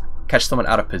catch someone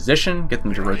out of position, get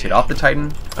them to rotate off the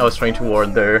Titan. I was trying to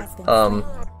ward there,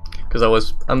 because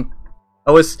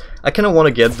I kind of want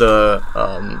to get the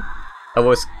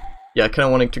I kind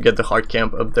of wanted to get the hard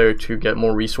camp up there to get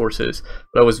more resources,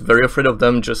 but I was very afraid of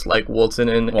them just like walking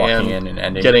in and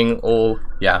ending, getting all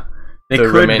they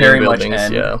could very much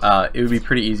end. It would be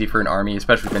pretty easy for an army,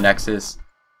 especially with the Nexus.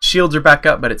 Shields are back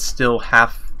up, but it's still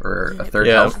half or a third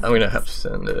health. I'm gonna have to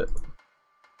send it.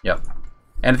 Yep.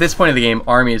 And at this point of the game,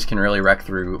 armies can really wreck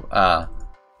through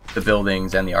the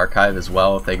buildings and the archive as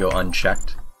well if they go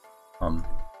unchecked.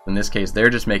 In this case, they're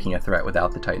just making a threat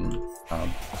without the Titan.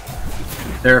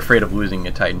 They're afraid of losing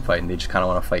a Titan fight, and they just kind of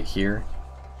want to fight here.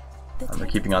 They're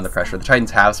keeping on the pressure. The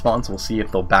Titans have spawned, so we'll see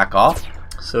if they'll back off.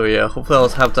 So yeah, hopefully I'll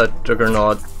have that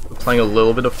Juggernaut applying a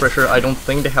little bit of pressure. I don't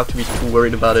think they have to be too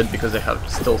worried about it because they have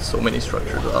still so many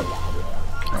structures up.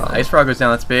 Ice Frog goes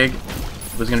down, that's big.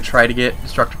 Was going to try to get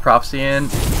Destructive Prophecy in.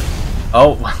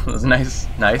 Oh, that was nice,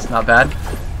 not bad.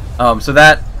 So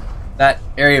that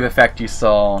area of effect you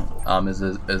saw is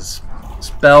a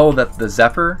spell that the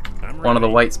Zephyr, one of the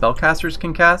white spellcasters,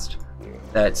 can cast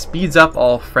that speeds up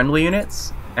all friendly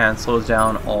units and slows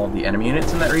down all the enemy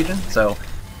units in that region. So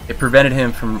it prevented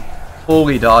him from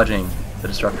fully dodging the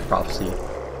Destructive Prophecy,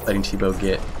 letting Thibaut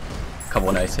get a couple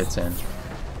of nice hits in.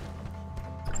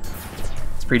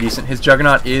 It's pretty decent. His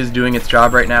Juggernaut is doing its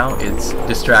job right now. It's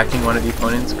distracting one of the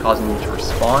opponents, causing them to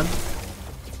respawn.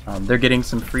 They're getting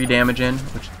some free damage in,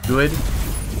 which is good.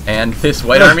 And this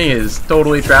white army is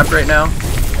totally trapped right now,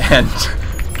 and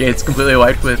gets completely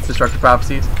wiped with Destructive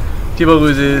Prophecies. Thibaut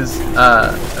loses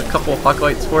a couple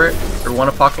Apocalypes for it, or one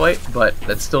Apocalypse, but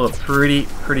that's still a pretty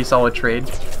solid trade.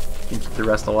 You can keep the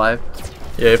rest alive.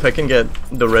 Yeah, if I can get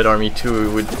the red army too,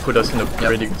 it would put us in a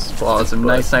pretty good spot. Some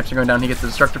nice snipes are going down. He gets the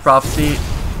Destructive Prophecy.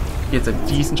 He gets a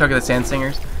decent chunk of the Sand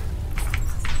Singers.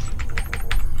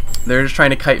 They're just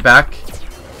trying to kite back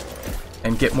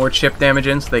and get more chip damage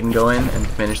in so they can go in and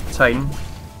finish the Titan.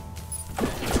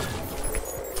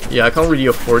 Yeah, I can't really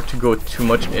afford to go too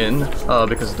much in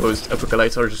because those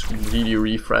Apocalypses are just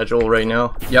really fragile right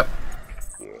now. Yep.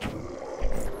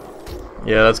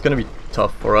 Yeah, that's gonna be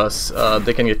tough for us.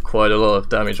 They can get quite a lot of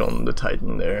damage on the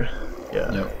Titan there.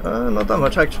 Yeah, yep. Not that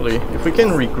much actually. If we can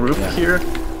regroup here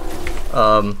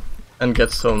and get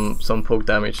some poke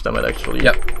damage, that might actually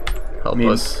help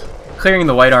us. Clearing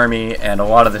the white army and a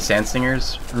lot of the Sand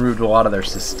Singers removed a lot of their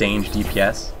sustained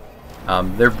DPS.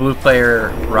 Their blue player,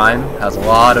 Rhyme, has a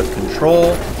lot of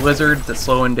control, blizzards that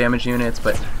slow in damage units,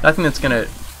 but nothing that's going to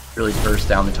really burst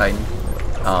down the Titan.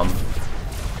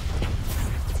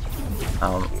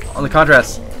 On the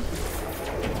contrast,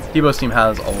 Thibaut's team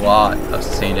has a lot of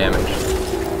sustained damage.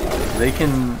 They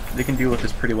can deal with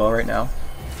this pretty well right now.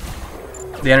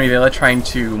 The enemy Vela trying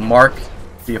to mark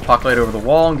the Apocalypse over the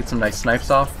wall and get some nice snipes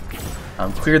off.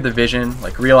 Cleared the vision,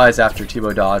 like realized after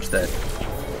Thibaut dodged that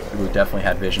Thibaut definitely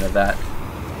had vision of that.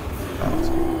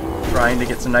 Trying to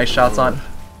get some nice shots on.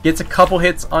 Gets a couple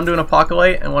hits onto an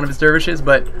Apocalypse and one of his dervishes,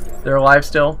 but they're alive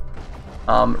still.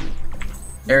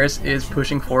 Eris is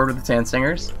pushing forward with the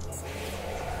Sandstingers.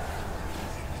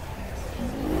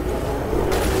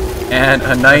 And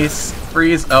a nice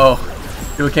freeze. Oh,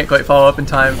 Thibaut can't quite follow up in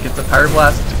time. Gets a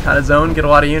Pyroblast to kind of zone, get a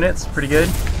lot of units. Pretty good.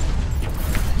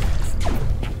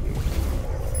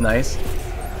 Nice.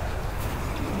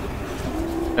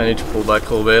 I need to pull back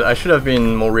a little bit. I should have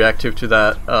been more reactive to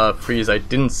that freeze. I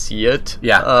didn't see it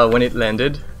when it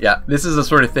landed. Yeah, this is the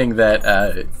sort of thing that,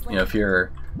 you know, if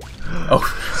you're... Oh,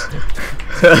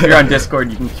 if you're on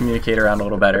Discord, you can communicate around a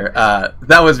little better.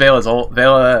 That was Vela's ult.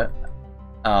 Vela's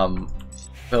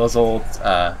ult,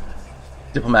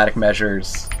 diplomatic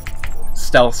measures,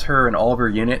 stealths her and all of her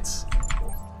units,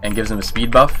 and gives them a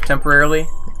speed buff temporarily.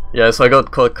 Yeah, so I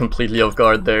got caught completely off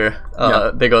guard there.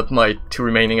 They got my 2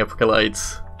 remaining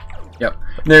Apocalypses. Yep.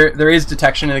 There is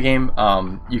detection in the game.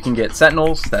 You can get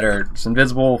sentinels that are just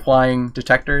invisible flying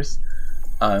detectors.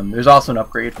 There's also an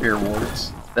upgrade for your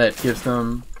wards that gives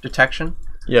them detection.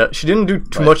 Yeah, she didn't do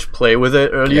too much play with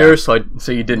it earlier, so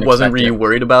you didn't wasn't really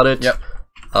worried about it. Yep.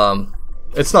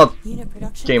 It's not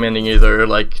game ending either.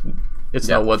 Like, it's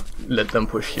not what let them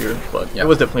push here, but it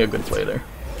was definitely a good play there.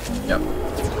 Yep.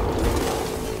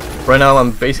 Right now I'm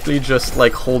basically just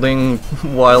like holding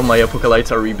while my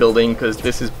Apocalypses are rebuilding, because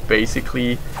this is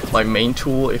basically my main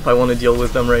tool if I want to deal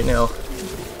with them right now.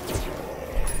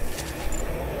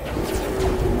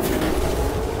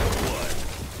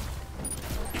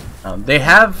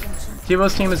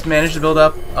 Thibaut's team has managed to build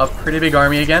up a pretty big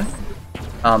army again,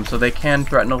 so they can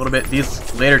threaten a little bit.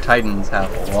 These later Titans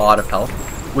have a lot of health,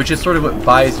 which is sort of what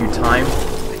buys you time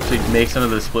to make some of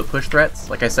those split push threats.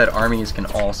 Like I said, armies can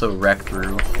also wreck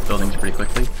through buildings pretty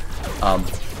quickly.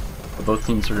 But both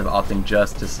teams sort of opting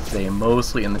just to stay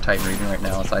mostly in the Titan region right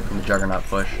now, aside from the Juggernaut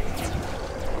push.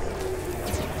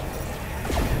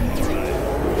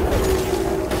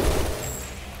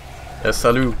 Yeah,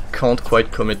 Salu can't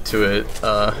quite commit to it.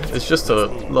 It's just a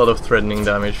lot of threatening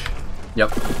damage.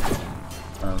 Yep.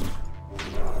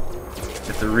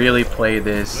 Have to really play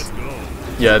this.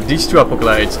 Yeah, these 2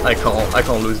 Apocalypses, I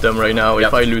can't lose them right now.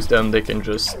 If I lose them, they can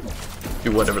just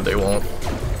do whatever they want.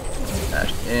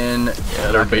 Dash in.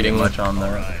 Yeah, they're baiting much on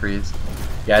the freeze.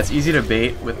 Yeah, it's easy to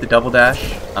bait with the double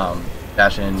dash.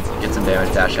 Dash in, get some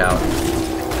damage, dash out.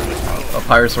 A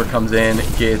Pyrosword comes in,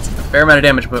 gets a fair amount of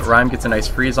damage, but Rhyme gets a nice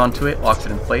freeze onto it, locks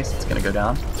it in place. It's gonna go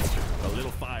down. A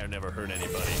little fire never hurt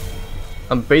anybody.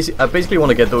 I basically want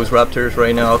to get those Raptors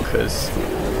right now, because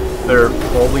they're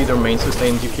probably their main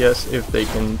sustained DPS if they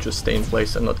can just stay in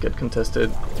place and not get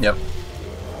contested. Yep.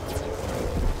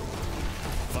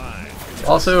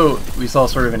 Also, we saw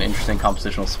sort of an interesting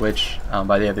compositional switch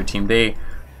by the other team. They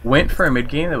went for a mid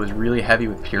game that was really heavy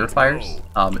with Purifiers.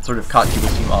 It sort of caught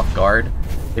Thibaut's team off guard.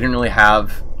 They didn't really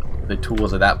have the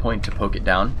tools at that point to poke it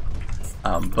down.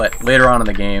 But later on in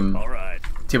the game,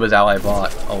 Thibaut's ally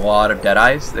bought a lot of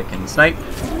Deadeyes that can snipe.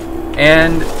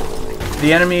 And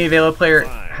the enemy Vela player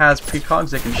has precogs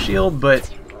that can shield, but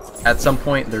at some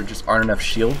point there just aren't enough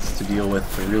shields to deal with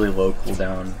the really low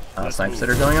cooldown snipes that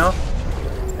are going off.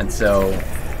 And so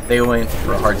they went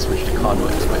for a hard switch to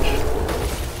conduit switch.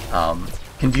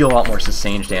 Can deal a lot more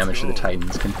sustained damage to the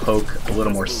Titans, can poke a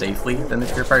little more safely than the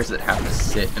Purifiers that have to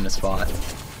sit in a spot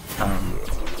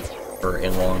for a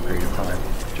long period of time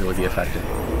to really be effective.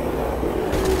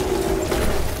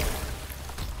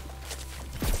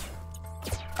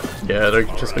 Yeah, they're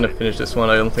just gonna finish this one.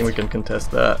 I don't think we can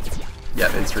contest that.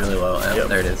 Yeah, it's really low. Yep.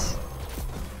 There it is.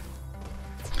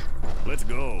 Let's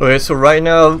go. Okay, so right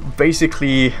now,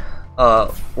 basically,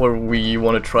 what we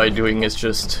want to try doing is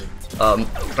just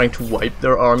trying to wipe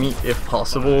their army if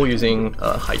possible using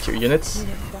high tier units,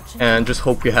 and just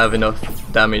hope we have enough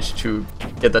damage to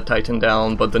get that Titan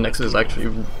down. But the Nexus is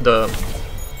actually, the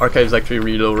Archive is actually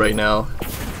really low right now.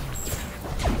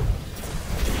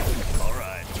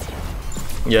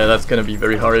 Yeah, that's gonna be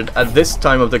very hard. At this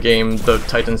time of the game, the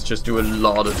Titans just do a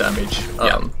lot of damage.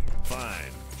 Fine.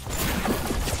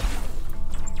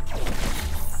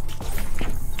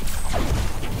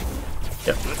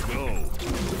 Yeah. Let's go.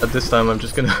 At this time, I'm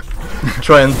just gonna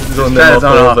try and zone them off a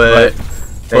little bit,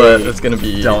 but it's gonna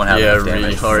be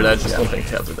really hard. I just don't think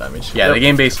they have the damage. Yeah, the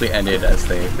game basically ended as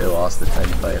they lost the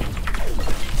Titan fight.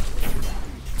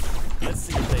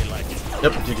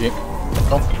 Yep, GG.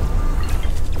 Oh.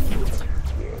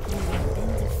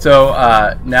 So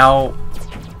now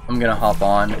I'm gonna hop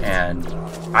on and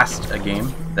cast a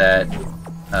game that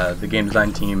the game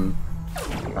design team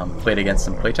played against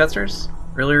some playtesters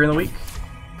earlier in the week.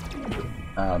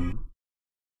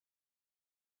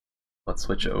 Let's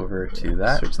switch over to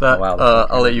that. Switch that. Oh, wow,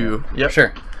 I'll let you. Yep.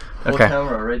 Sure. Full Okay.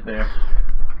 camera right there.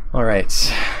 All right.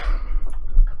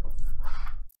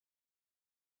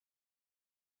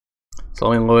 So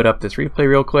let me load up this replay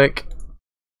real quick.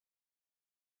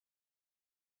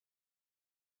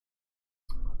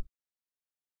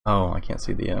 Oh, I can't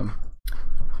see the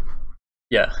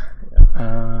Yeah.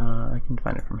 I can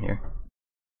find it from here.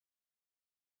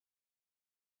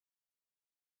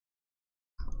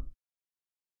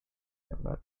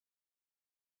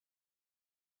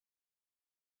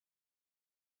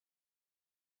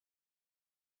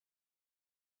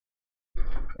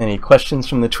 Any questions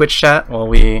from the Twitch chat while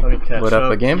we load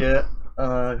up a game? Yeah.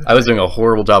 I was doing a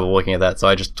horrible job of looking at that, so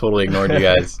I just totally ignored you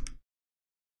guys.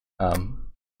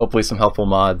 Hopefully some helpful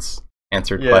mods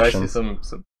answered questions. I see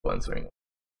some answering.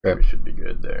 Yep. We should be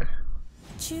good there.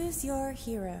 Choose your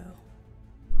hero.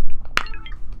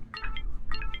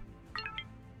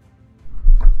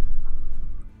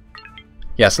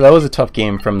 Yeah, so that was a tough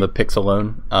game from the picks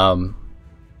alone.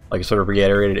 Like I sort of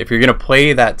reiterated, if you're going to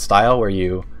play that style where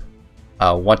you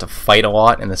want to fight a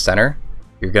lot in the center,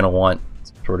 you're going to want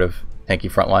sort of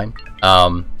tanky frontline.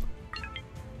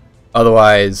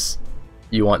 Otherwise,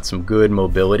 you want some good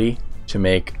mobility to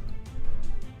make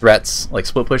threats, like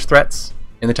split push threats,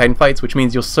 in the Titan fights, which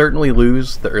means you'll certainly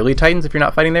lose the early Titans if you're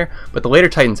not fighting there, but the later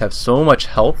Titans have so much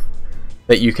health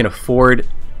that you can afford.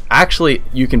 Actually,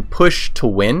 you can push to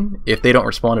win if they don't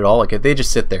respond at all. Like if they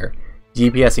just sit there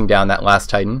DPSing down that last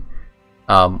Titan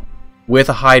with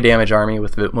a high damage army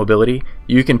with mobility,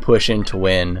 you can push in to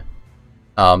win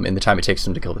in the time it takes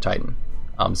them to kill the Titan.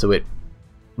 So it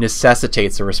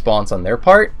necessitates a response on their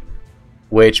part,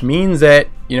 which means that,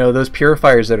 you know, those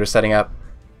purifiers that are setting up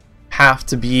have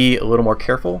to be a little more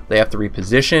careful. They have to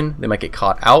reposition. They might get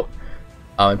caught out.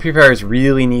 And purifiers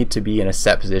really need to be in a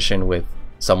set position with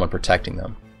someone protecting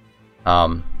them.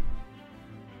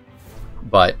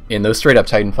 But in those straight up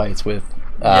Titan fights with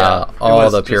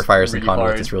all the purifiers and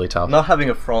conduits, it's really tough. Not having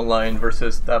a front line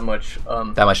versus that much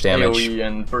damage AoE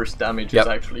and burst damage Yep. is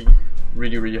actually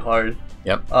really hard.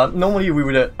 Yep. Normally we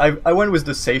would I went with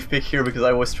the safe pick here because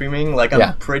I was streaming. Like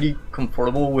I'm pretty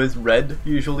comfortable with red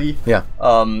usually. Yeah.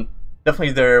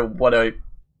 Definitely there.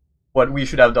 What we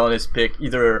should have done is pick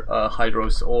either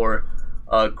Hydros or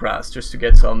grass just to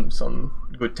get some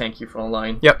good tanky front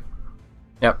line. Yep.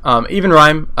 Yep. Even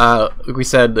Rhyme, like we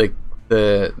said, like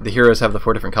the heroes have the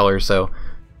 4 different colors, so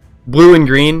blue and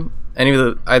green,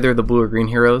 either the blue or green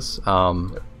heroes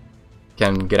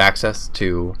can get access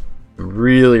to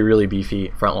really beefy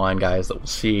frontline guys that we'll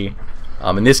see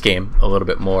in this game a little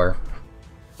bit more.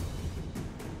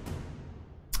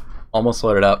 Almost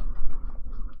loaded up.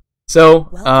 So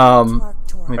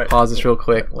let me pause this real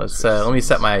quick. Let's let me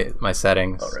set my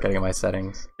settings. Right. Gotta get my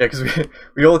settings. Yeah, because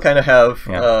we all kind of have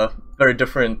very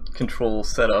different control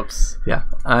setups. Yeah,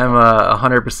 I'm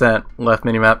 100% left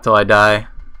minimap till I die.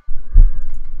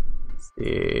 Let's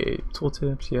see,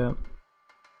 tooltips. Yeah.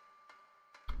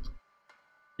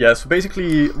 Yeah, so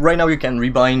basically, right now you can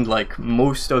rebind like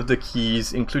most of the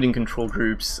keys, including control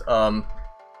groups. You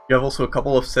have also a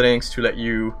couple of settings to let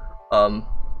you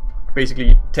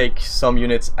basically take some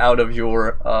units out of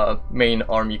your main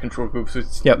army control group, so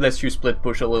it lets you split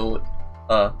push a little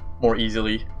more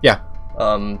easily. Yeah.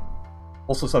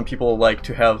 Also, some people like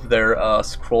to have their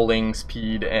scrolling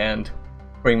speed and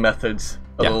spraying methods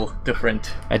a little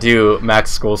different. I do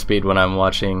max scroll speed when I'm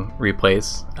watching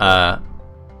replays. A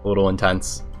little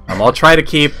intense. I'll try to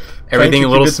keep everything a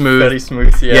little smooth. Very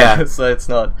smooth, yeah. So it's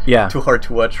not too hard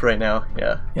to watch right now.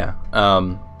 Yeah. Yeah.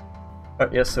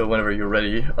 Yeah. So whenever you're ready,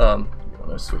 you want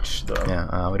to switch the.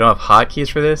 Yeah. We don't have hotkeys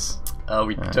for this.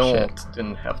 We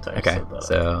didn't have time. Okay. To set that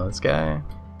So up. this guy.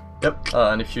 Yep.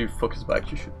 And if you focus back,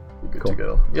 you should be good to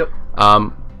go. Yep.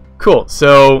 Cool.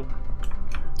 So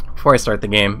before I start the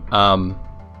game,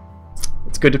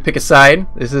 it's good to pick a side.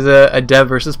 This is a dev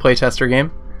versus playtester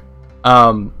game.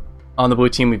 On the blue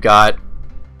team, we've got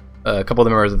a couple of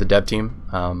the members of the dev team,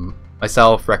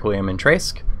 myself, Requiem, and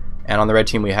Trask. And on the red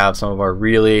team, we have some of our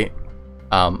really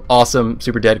awesome,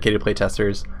 super dedicated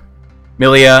playtesters,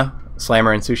 Milia,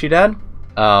 Slammer, and Sushi Dad.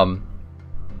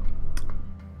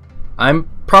 I'm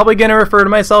probably going to refer to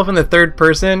myself in the third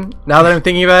person now that I'm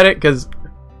thinking about it, because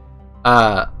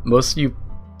most of you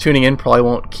tuning in probably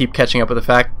won't keep catching up with the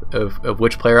fact of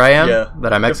which player I am,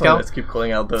 that I'm Excal. Let's keep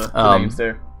calling out the names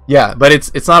there. Yeah, but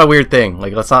it's not a weird thing.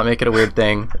 Like, let's not make it a weird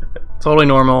thing. Totally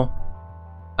normal.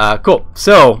 Cool.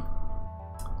 So,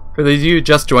 for those of you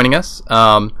just joining us,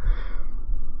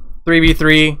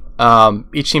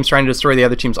 3v3. Each team's trying to destroy the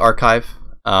other team's archive.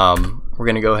 We're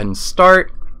gonna go ahead and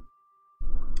start.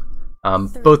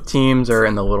 Both teams are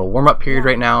in the little warm-up period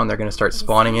right now, and they're gonna start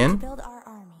spawning in.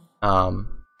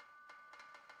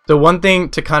 So one thing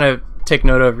to kind of take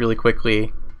note of really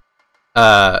quickly,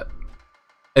 I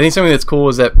think something that's cool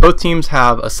is that both teams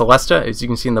have a Celesta, as you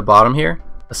can see in the bottom here,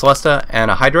 a Celesta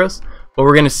and a Hydros, but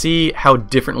we're going to see how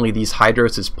differently these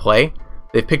Hydroses play.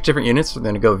 They've picked different units, so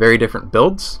they're going to go very different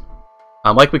builds.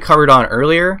 Like we covered on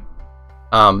earlier,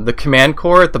 the command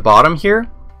core at the bottom here,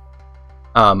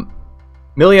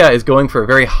 Milia is going for a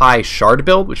very high shard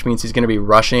build, which means he's going to be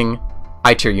rushing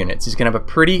high tier units. He's going to have a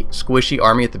pretty squishy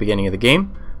army at the beginning of the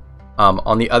game.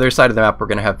 On the other side of the map, we're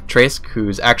going to have Trace,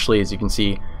 who's actually, as you can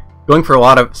see, going for a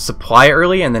lot of supply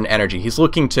early and then energy. He's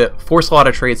looking to force a lot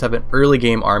of trades, have an early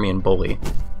game army and bully.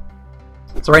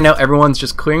 So right now, everyone's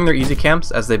just clearing their easy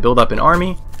camps as they build up an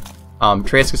army.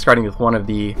 Trace is starting with one of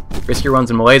the riskier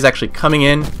ones, and Malay is actually coming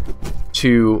in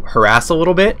to harass a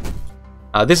little bit.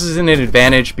 This is an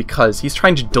advantage because he's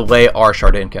trying to delay our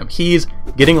shard income. He's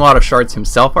getting a lot of shards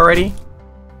himself already.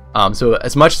 So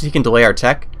as much as he can delay our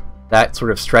tech, that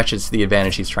sort of stretches the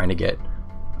advantage he's trying to get.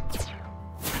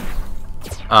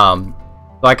 So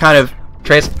I kind of,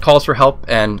 Trace calls for help,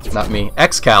 and not me,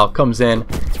 Xcal comes in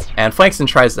and flanks and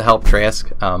tries to help Trace.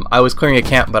 I was clearing a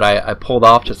camp, but I pulled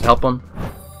off just to help him.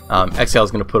 Xcal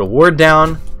is going to put a ward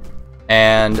down,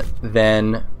 and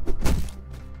then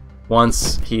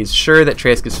once he's sure that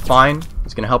Trace is fine,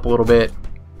 he's going to help a little bit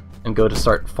and go to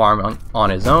start farm on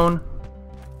his own.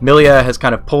 Milia has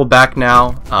kind of pulled back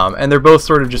now, and they're both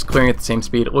sort of just clearing at the same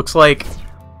speed. It looks like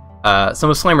some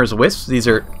of Slammer's Wisps, these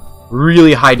are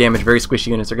really high damage, very squishy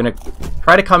units, are going to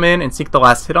try to come in and seek the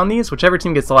last hit on these. Whichever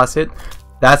team gets the last hit,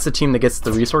 that's the team that gets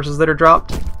the resources that are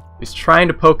dropped. He's trying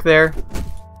to poke there.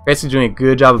 Basically doing a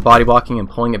good job of body blocking and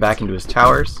pulling it back into his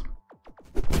towers.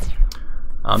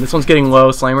 This one's getting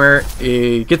low. Slammer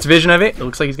gets vision of it. It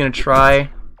looks like he's going to try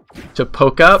to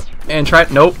poke up and try.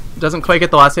 Nope, doesn't quite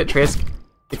get the last hit. Trace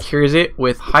secures it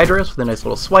with Hydros with a nice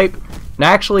little swipe. And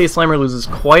actually, Slammer loses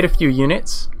quite a few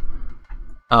units.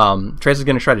 Trace is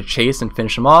going to try to chase and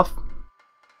finish him off.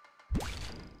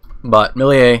 But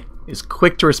Millier is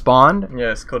quick to respond.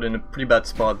 Yeah, it's caught in a pretty bad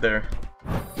spot there.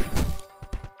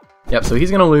 Yep, so he's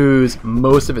going to lose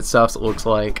most of its stuff, it looks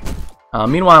like.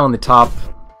 Meanwhile, on the top,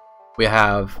 we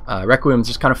have Requiem's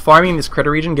just kind of farming this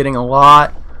critter region, getting a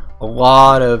lot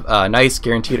of nice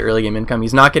guaranteed early game income.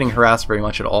 He's not getting harassed very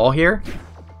much at all here.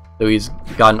 So he's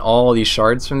gotten all these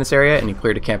shards from this area, and he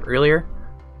cleared a camp earlier.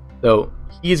 So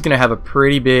he's going to have a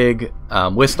pretty big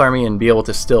Wisp army and be able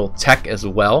to still tech as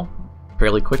well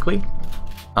fairly quickly.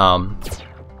 Down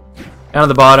at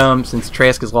the bottom, since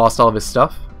Trask has lost all of his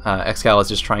stuff, Xcal is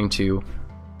just trying to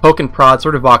poke and prod,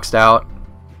 sort of boxed out.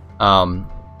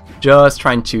 Just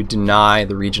trying to deny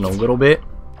the region a little bit.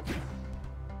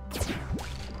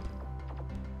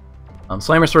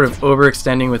 Slammer's sort of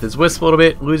overextending with his Wisp a little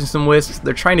bit, losing some Wisps.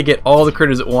 They're trying to get all the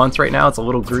critters at once right now. It's a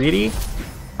little greedy.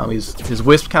 His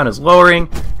Wisp count is lowering.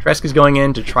 Trask is going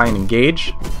in to try and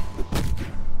engage.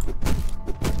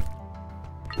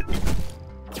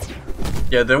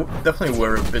 Yeah, they definitely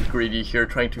were a bit greedy here,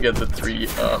 trying to get the 3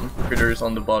 critters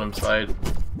on the bottom side.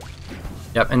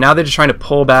 Yep, and now they're just trying to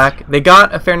pull back. They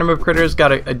got a fair number of critters,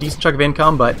 got a decent chunk of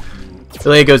income, but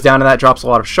Delay goes down to that, drops a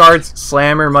lot of shards.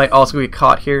 Slammer might also get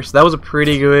caught here, so that was a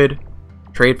pretty good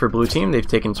trade for blue team. They've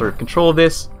taken sort of control of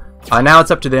this. Now it's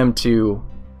up to them to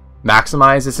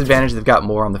maximize this advantage. They've got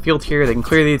more on the field here. They can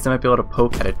clear these. They might be able to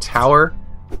poke at a tower.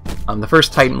 The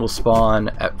first Titan will spawn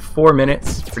at 4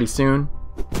 minutes pretty soon.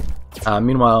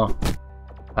 Meanwhile,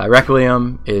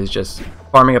 Requiem is just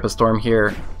farming up a storm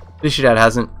here. Vishidad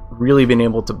hasn't really been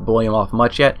able to bully him off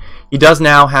much yet. He does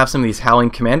now have some of these Howling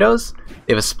Commandos.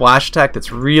 They have a splash attack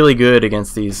that's really good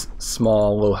against these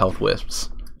small, low health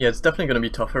Wisps. Yeah, it's definitely going to be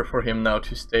tougher for him now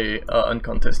to stay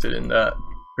uncontested in that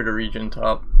critter region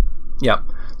top. Yeah,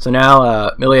 so now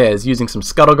Milia is using some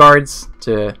Scuttle Guards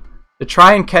to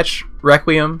try and catch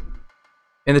Requiem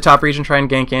in the top region, try and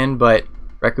gank in, but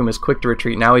Requiem is quick to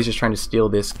retreat. Now he's just trying to steal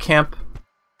this camp.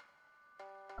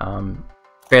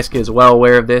 Kreska is well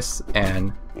aware of this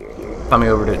and coming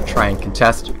over to try and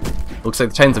contest. Looks like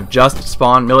the Titans have just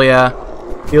spawned.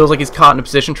 Milia feels like he's caught in a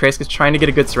position. Kreska is trying to get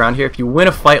a good surround here. If you win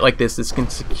a fight like this, this can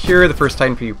secure the first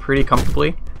Titan for you pretty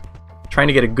comfortably. Trying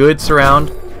to get a good surround.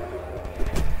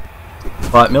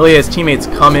 But Milia's teammates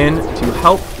come in to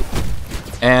help.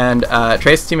 And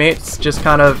Trace's teammates just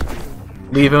kind of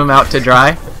leave him out to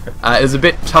dry. It was a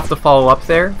bit tough to follow up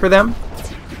there for them,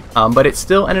 but it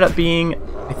still ended up being,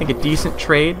 I think, a decent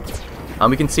trade.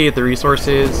 We can see at the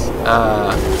resources,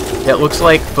 it looks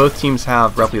like both teams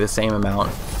have roughly the same amount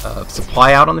of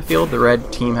supply out on the field. The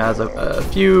red team has a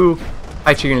few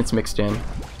high tier units mixed in,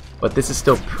 but this is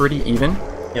still pretty even.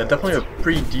 Yeah, definitely a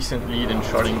pretty decent lead in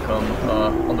shard income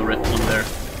on the red team there.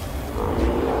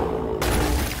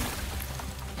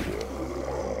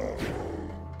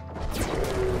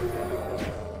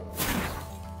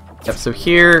 Yep, so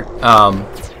here,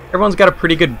 everyone's got a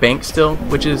pretty good bank still,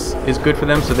 which is good for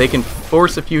them, so they can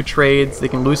force a few trades, they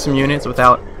can lose some units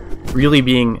without really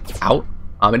being out.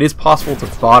 It is possible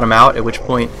to bottom out, at which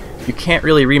point you can't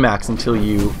really remax until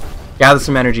you gather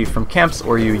some energy from camps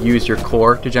or you use your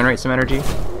core to generate some energy.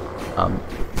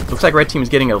 Looks like red team is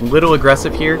getting a little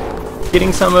aggressive here,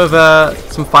 getting some of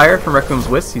some fire from Requiem's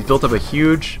Wisps. He's built up a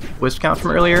huge Wisp count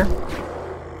from earlier,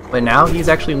 but now he's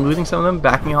actually losing some of them,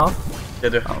 backing off. Yeah,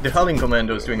 the Howling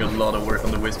Commando is doing a lot of work on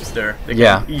the Wisps there. They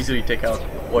can easily take out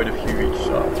quite a few each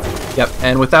shot. Yep,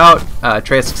 and without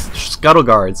Trask's Scuttle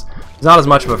Guards, there's not as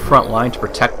much of a front line to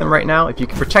protect them right now. If you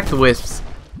can protect the Wisps,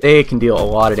 they can deal a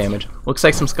lot of damage. Looks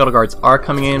like some Scuttle Guards are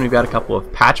coming in. We've got a couple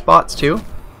of patch bots too,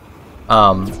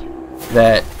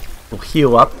 that will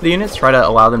heal up the units, try to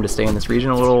allow them to stay in this region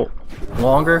a little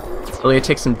longer. Ilya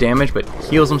takes some damage, but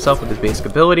heals himself with his basic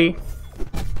ability.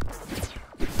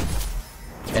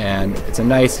 And it's a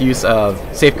nice use of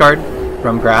Safeguard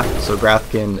from Grath, so Grath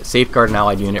can safeguard an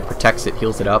allied unit, protects it,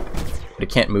 heals it up, but it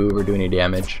can't move or do any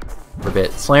damage for a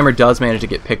bit. Slammer does manage to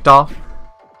get picked off.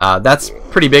 That's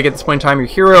pretty big at this point in time. Your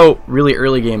hero, really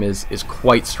early game, is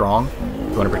quite strong.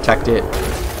 You want to protect it.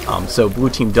 So blue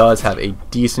team does have a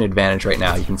decent advantage right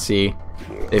now. You can see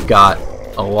they've got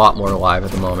a lot more alive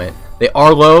at the moment. They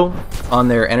are low on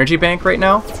their energy bank right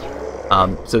now.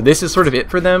 So this is sort of it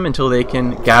for them until they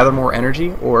can gather more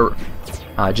energy or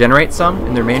generate some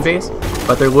in their main base.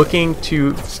 But they're looking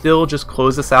to still just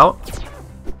close this out.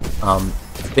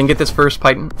 If they can get this first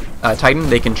Titan,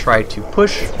 they can try to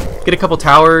push, get a couple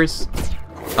towers,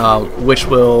 which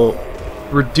will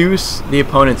reduce the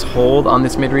opponent's hold on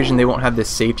this mid-region. They won't have this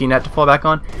safety net to fall back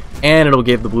on, and it'll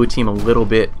give the blue team a little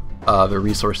bit of a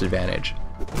resource advantage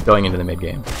going into the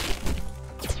mid-game.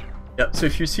 Yeah, so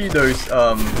if you see those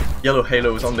yellow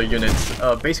halos on the units,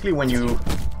 basically when you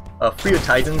free a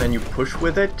Titan and you push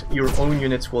with it, your own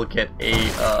units will get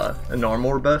an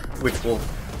armor buff, which will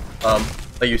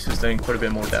let you sustain quite a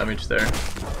bit more damage there.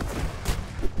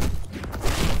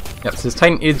 Yep, so this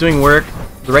Titan is doing work.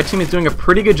 The red team is doing a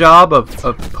pretty good job of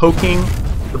poking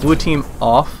the blue team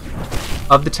off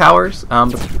of the towers.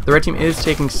 But the red team is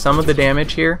taking some of the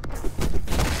damage here.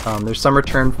 There's some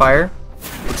return fire.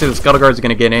 Looks like the Scuttle Guards are going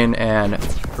to get in and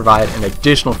provide an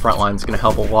additional front line. It's going to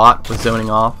help a lot with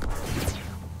zoning off.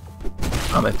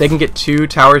 If they can get 2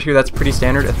 towers here, that's pretty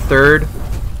standard. A third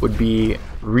would be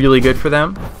really good for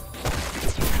them.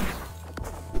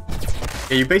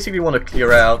 Yeah, you basically want to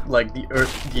clear out like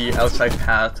the outside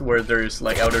path where there's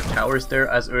like outer towers there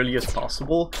as early as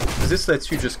possible, because this lets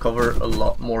you just cover a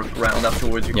lot more ground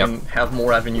afterwards. You can have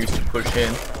more avenues to push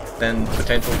in than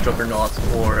potential juggernauts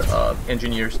or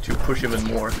engineers to push even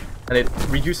more, and it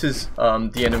reduces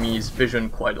the enemy's vision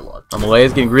quite a lot. Malay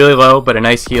is getting really low, but a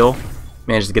nice heal.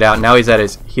 Manages to get out. Now he's at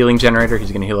his healing generator.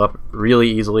 He's going to heal up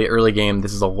really easily. Early game,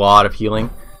 this is a lot of healing.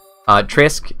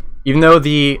 Trisk, even though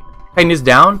the Titan is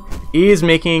down, is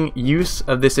making use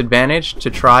of this advantage to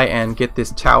try and get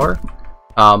this tower.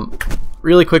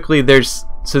 Really quickly, this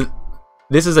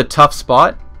is a tough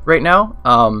spot right now.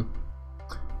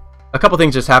 A couple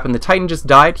things just happened. The Titan just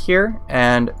died here,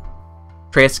 and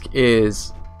Trask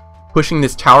is pushing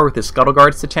this tower with his Scuttle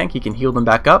Guards to tank. He can heal them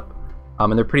back up,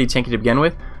 and they're pretty tanky to begin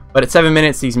with. But at 7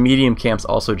 minutes, these medium camps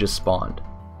also just spawned.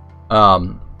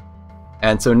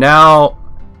 And so now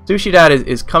Sushi Dad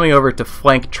is coming over to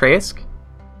flank Trask,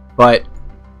 but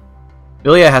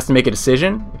Ilya has to make a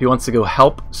decision if he wants to go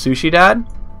help Sushi Dad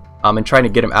and trying to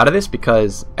get him out of this,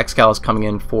 because Excal is coming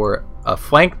in for a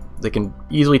flank. They can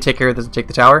easily take care of this and take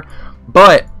the tower.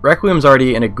 But Requiem's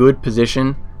already in a good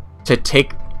position to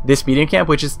take this medium camp,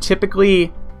 which is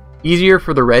typically easier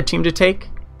for the red team to take.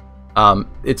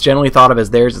 It's generally thought of as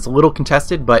theirs. It's a little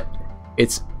contested, but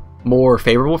it's more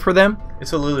favorable for them.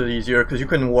 It's a little easier because you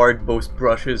can ward both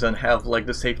brushes and have like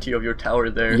the safety of your tower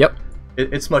there. Yep.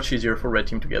 It's much easier for red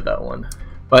team to get that one.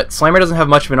 But Slammer doesn't have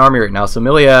much of an army right now, so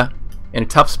Milia in a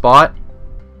tough spot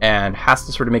and has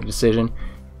to sort of make a decision.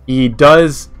 He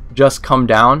does just come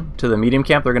down to the medium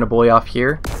camp. They're going to bully off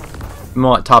here.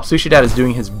 Meanwhile, at top, Sushi Dad is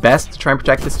doing his best to try and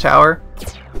protect this tower,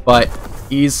 but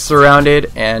he's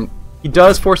surrounded, and He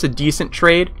does force a decent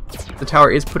trade. The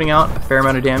tower is putting out a fair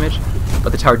amount of damage,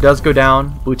 but the tower does go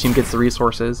down. Blue team gets the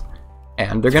resources,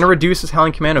 and they're going to reduce his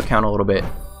Howling Commando count a little bit.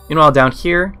 Meanwhile, down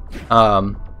here,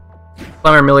 Slammer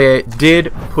Millier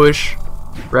did push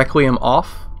Requiem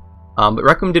off, but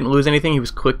Requiem didn't lose anything. He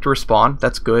was quick to respawn.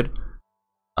 That's good.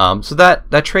 So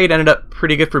that trade ended up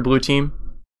pretty good for blue team.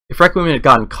 If Requiem had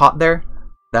gotten caught there,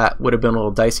 that would have been a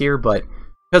little dicier, but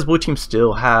because blue team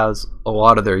still has a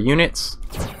lot of their units,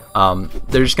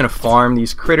 they're just going to farm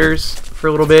these critters for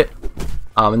a little bit,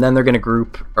 and then they're going to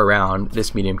group around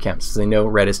this medium camp since they know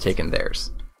red has taken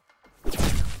theirs.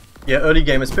 Yeah, early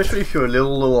game, especially if you're a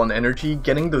little low on energy,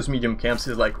 getting those medium camps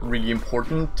is like really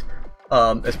important,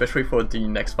 especially for the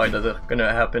next fight that's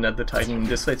gonna happen at the Titan.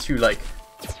 This lets you like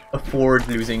afford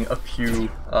losing a few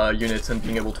units and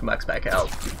being able to max back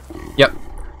out. Yep.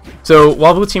 So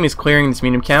while blue team is clearing this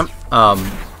medium camp,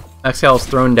 Exhale has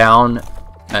thrown down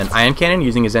an ion cannon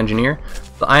using his engineer.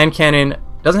 The ion cannon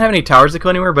doesn't have any towers to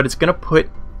go anywhere, but it's gonna put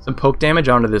some poke damage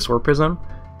onto this warp prism,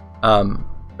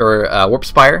 or warp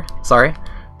spire. Sorry.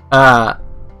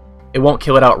 It won't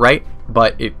kill it outright,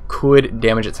 but it could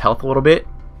damage its health a little bit.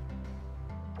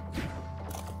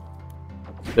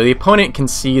 So the opponent can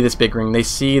see this big ring. They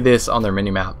see this on their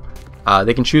minimap.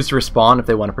 They can choose to respond if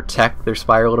they want to protect their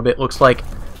spire a little bit. Looks like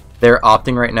they're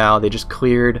opting right now. They just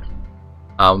cleared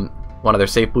one of their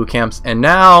safe blue camps, and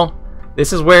now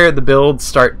this is where the builds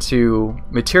start to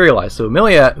materialize. So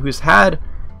Emilia,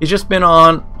 he's just been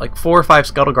on like 4 or 5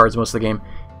 scuttle guards most of the game.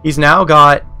 He's now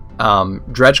got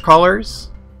dredge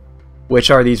crawlers, which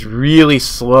are these really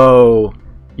slow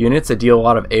units that deal a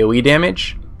lot of AoE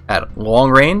damage at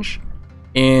long range,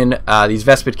 in these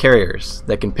Vespid carriers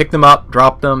that can pick them up,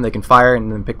 drop them, they can fire,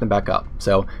 and then pick them back up.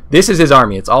 So this is his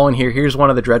army. It's all in here. Here's one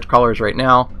of the dredge crawlers right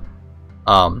now.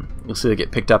 You'll see they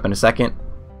get picked up in a second.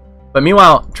 But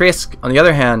meanwhile, Trask, on the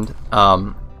other hand,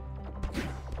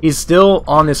 he's still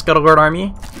on this Scuttle Guard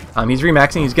army. He's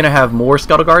remaxing. He's going to have more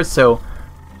Scuttle Guards, so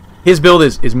his build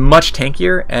is much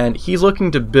tankier, and he's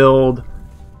looking to build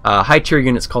high tier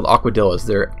units called Aquadillas.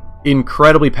 They're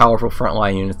incredibly powerful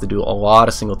frontline units that do a lot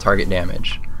of single target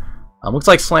damage. Looks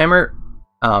like Slammer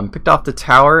picked off the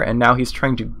tower, and now he's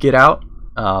trying to get out.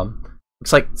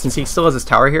 Looks like since he still has his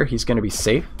tower here, he's going to be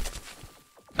safe.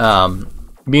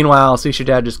 Meanwhile, Sushi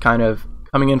Dad just kind of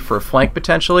coming in for a flank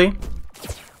potentially.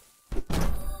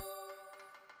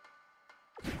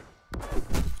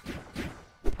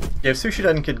 Yeah, if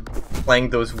Sushidan could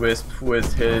flank those wisps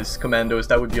with his commandos,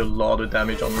 that would be a lot of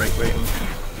damage on Requiem.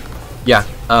 Yeah.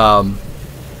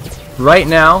 Right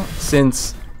now,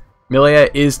 since Milia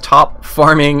is top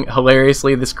farming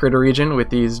hilariously this critter region with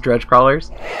these dredge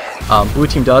crawlers, blue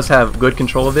team does have good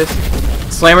control of this.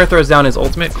 Slammer throws down his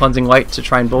ultimate, Cleansing Light, to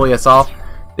try and bully us off.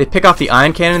 They pick off the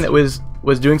ion cannon that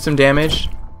was doing some damage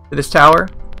to this tower.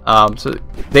 So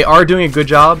they are doing a good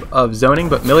job of zoning,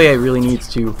 but Millier really needs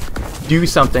to do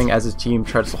something as his team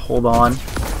tries to hold on.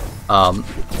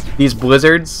 These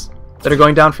blizzards that are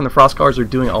going down from the frost crawlers are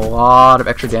doing a lot of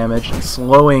extra damage,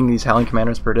 slowing these Howling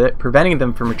Commanders, preventing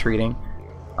them from retreating.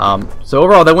 So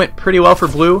overall, that went pretty well for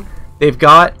blue. They've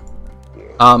got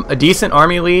a decent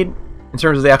army lead in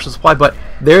terms of the actual supply, but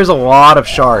there's a lot of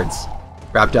shards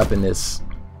wrapped up in this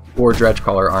 4 dredge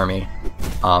crawler army.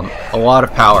 A lot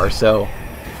of power. So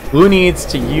blue needs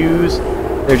to use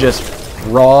their just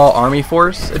raw army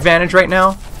force advantage right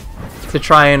now to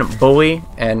try and bully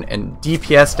and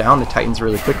DPS down the Titans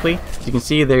really quickly. As you can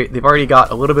see, they've already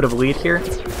got a little bit of a lead here,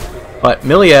 but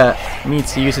Milia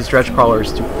needs to use his dredge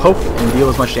crawlers to poke and deal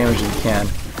as much damage as he can.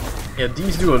 Yeah,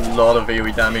 these do a lot of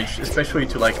AoE damage, especially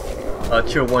to like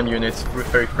tier 1 units,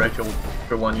 very fragile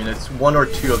tier 1 units. 1 or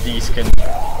 2 of these can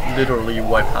literally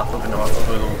wipe half of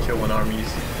a little tier 1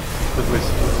 armies. So we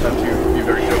have to be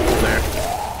very careful there.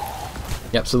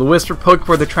 Yep, so the Wisps are poking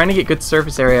for, they're trying to get good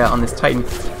surface area on this Titan,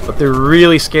 but they're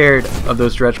really scared of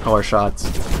those dredge crawler shots.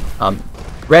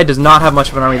 Red does not have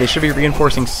much of an army. They should be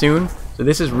reinforcing soon, so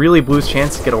this is really blue's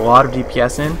chance to get a lot of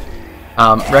DPS in.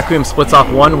 Requiem splits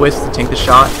off 1 Wisp to tank the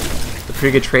shot. It's a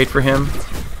pretty good trade for him.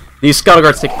 These Scuttle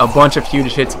Guards take a bunch of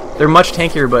huge hits. They're much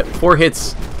tankier, but 4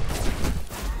 hits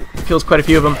kills quite a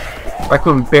few of them.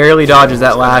 Requiem barely dodges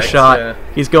that last shot. Yeah.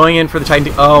 He's going in for the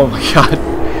Titan. Oh my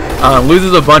god.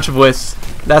 Loses a bunch of Wisps.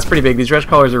 That's pretty big. These dredge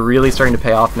crawlers are really starting to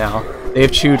pay off now. They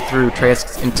have chewed through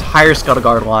Trask's entire Scuttle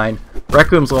Guard line.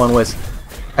 Requiem's low on Wisp.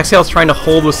 Exhale's trying to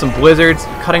hold with some blizzards,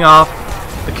 cutting off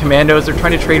the commandos. They're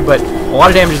trying to trade, but a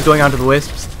lot of damage is going on to the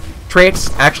Wisps.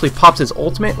 Trask actually pops his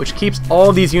ultimate, which keeps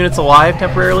all these units alive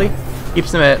temporarily.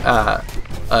 Keeps them at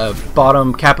a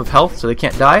bottom cap of health, so they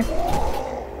can't die.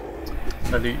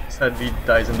 sadly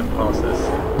dies in the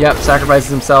process. Yep, sacrifices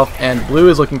himself, and blue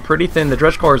is looking pretty thin. The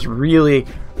Dredgecrawlers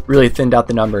really thinned out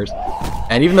the numbers.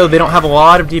 And even though they don't have a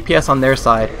lot of DPS on their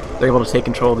side, they're able to take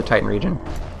control of the Titan region.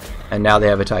 And now they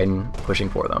have a Titan pushing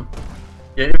for them.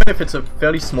 Yeah, even if it's a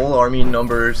fairly small army in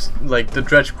numbers, like the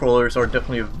Dredgecrawlers are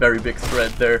definitely a very big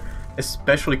threat there.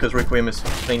 Especially because Requiem is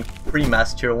playing pretty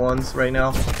mass tier 1s right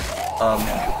now.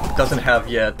 Doesn't have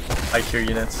yet high tier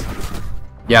units.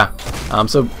 Yeah,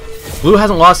 so blue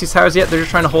hasn't lost these towers yet. They're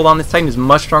just trying to hold on. This Titan is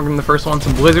much stronger than the first one.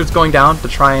 Some blizzards going down to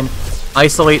try and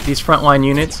isolate these frontline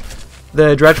units.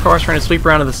 The Dredgecrawler is trying to sweep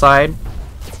around to the side.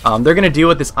 They're going to deal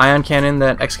with this ion cannon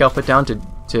that Xcal put down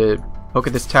to poke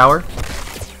at this tower.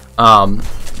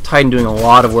 Titan doing a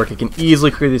lot of work. It can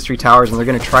easily clear these 3 towers, and they're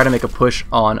going to try to make a push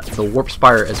on the Warp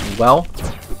Spire as well.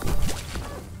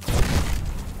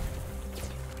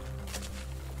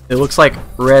 It looks like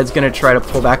Red's going to try to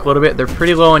pull back a little bit. They're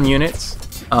pretty low on units,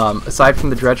 aside from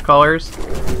the Dredgecrawlers.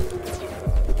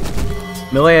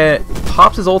 Milea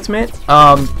pops his ultimate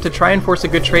to try and force a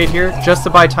good trade here, just to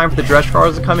buy time for the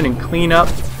Dredgecrawlers to come in and clean up.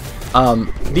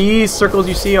 These circles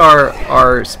you see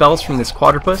are spells from this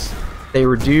Quadrupus. They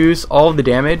reduce all of the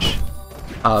damage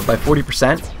by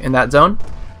 40% in that zone.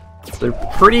 So they're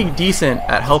pretty decent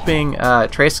at helping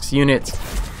Trask's units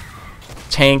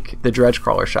tank the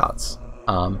Dredgecrawler shots.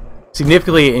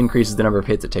 Significantly increases the number of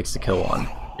hits it takes to kill one.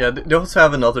 Yeah, they also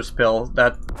have another spell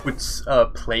that puts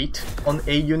plate on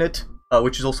a unit,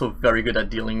 which is also very good at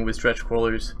dealing with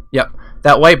Dredgecrawlers. Yep,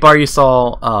 that white bar you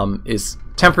saw is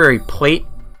temporary plate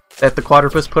that the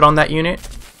Quadrupus put on that unit.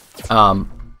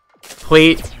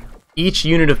 Each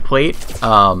unit of plate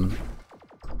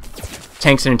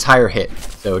tanks an entire hit.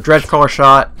 So a Dredgecrawler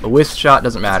shot, a Wisp shot,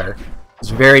 doesn't matter. It's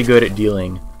very good at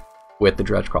dealing with the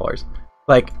Dredgecrawlers.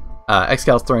 Like,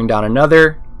 Xcal's throwing down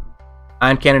another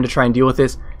ion cannon to try and deal with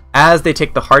this. As they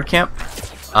take the hard camp,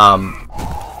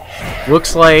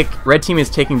 looks like red team is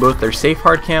taking both their safe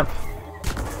hard camp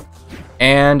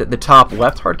and the top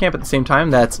left hard camp at the same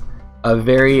time. That's a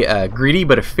very greedy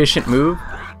but efficient move.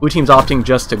 Blue team's opting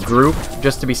just to group,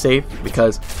 just to be safe,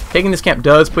 because taking this camp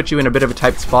does put you in a bit of a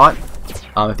tight spot.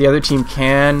 If the other team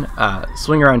can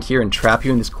swing around here and trap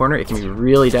you in this corner, it can be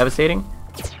really devastating.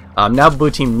 Now the blue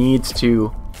team needs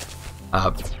to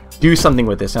do something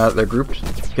with this now that they're grouped,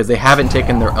 because they haven't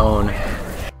taken their own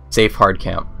safe hard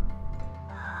camp.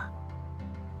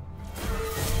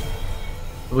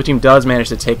 The blue team does manage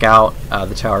to take out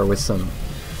the tower with some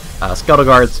Scuttle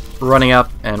Guards running up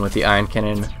and with the ion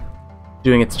cannon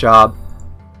doing its job.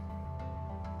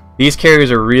 These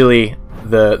carriers are really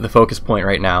the focus point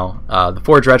right now. The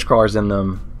 4 Dredgecrawlers in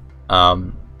them,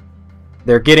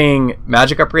 they're getting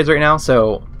magic upgrades right now,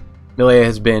 so Milea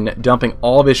has been dumping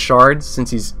all of his shards. Since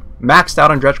he's maxed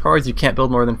out on Dredgecrawlers, you can't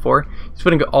build more than 4. He's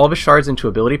putting all of his shards into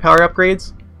ability power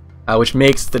upgrades, which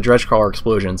makes the Dredgecrawler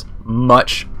explosions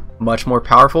much more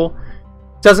powerful.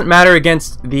 Doesn't matter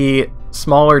against the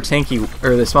smaller tanky,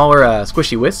 or the smaller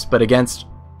squishy wisps, but against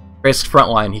Risk's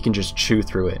frontline, he can just chew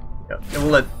through it. Yeah, it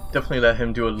will definitely let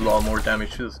him do a lot more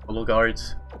damage to the Scuttle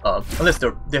Guards. Unless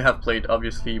they have plate,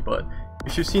 obviously, but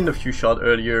if you've seen the few shot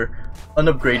earlier,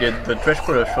 unupgraded, the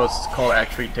Dredgecrawler shots can't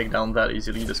actually take down that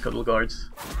easily the Scuttle Guards.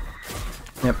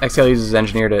 Yep, Xcal uses his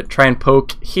Engineer to try and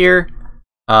poke here,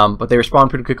 but they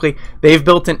respond pretty quickly. They've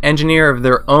built an Engineer of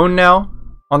their own now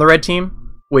on the red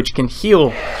team, which can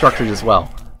heal structures as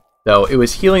well. So it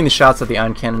was healing the shots that the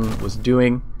ion cannon was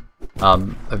doing. A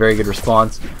very good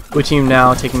response. Blue team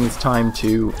now taking this time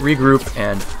to regroup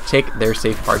and take their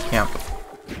safe hard camp.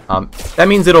 That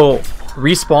means it'll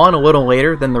respawn a little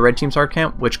later than the red team's hard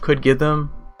camp, which could give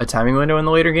them a timing window in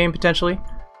the later game potentially.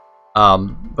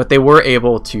 But they were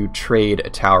able to trade a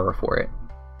tower for it.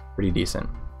 Pretty decent.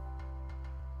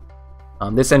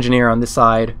 This Engineer on this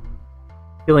side,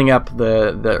 healing up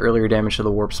the earlier damage to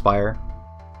the Warp Spire.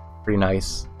 Pretty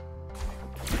nice.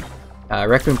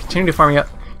 Requiem continuing to farming up.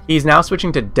 He's now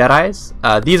switching to Deadeyes.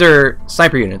 These are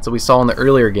sniper units that we saw in the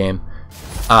earlier game.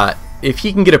 If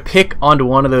he can get a pick onto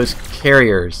one of those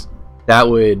carriers, that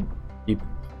would be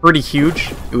pretty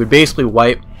huge. It would basically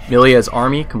wipe Milea's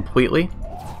army completely.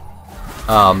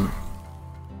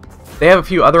 They have a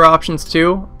few other options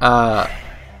too.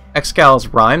 Xcal's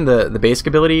Rhyme, the basic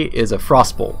ability, is a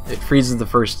Frostbolt. It freezes the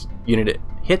first unit it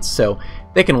hits, so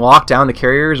they can lock down the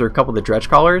carriers or a couple of the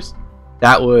Dredgecrawlers.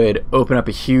 That would open up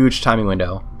a huge timing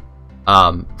window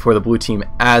for the blue team,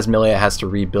 as Milea has to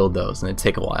rebuild those, and it'd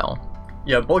take a while.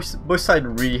 Yeah, both sides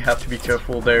really have to be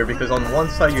careful there, because on one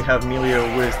side you have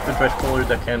Milea with the Dredgecrawler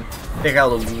that can take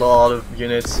out a lot of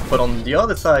units, but on the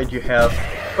other side you have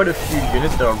quite a few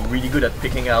units that are really good at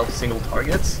picking out single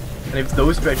targets. And if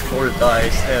those Dredge Crawler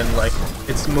dies, then like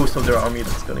it's most of their army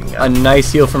that's going out. A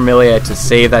nice heal from Milia to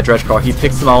save that Dredge Crawler. He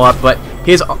picks them all up, but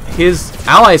his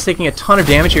ally is taking a ton of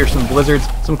damage here from blizzards.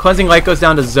 Some Cleansing Light goes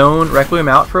down to zone Requiem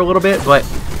out for a little bit, but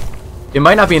it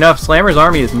might not be enough. Slammer's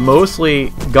army is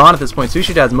mostly gone at this point.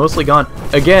 Sushi Dad's mostly gone.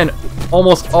 Again,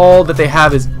 almost all that they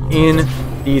have is in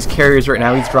these carriers right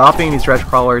now. He's dropping these Dredge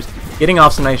Crawlers, getting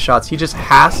off some nice shots. He just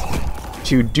has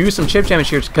to do some chip damage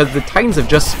here because the Titans have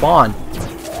just spawned.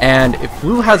 And if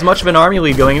Blue has much of an army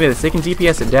lead going into this, they can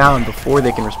DPS it down before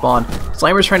they can respond.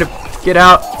 Slammer's trying to get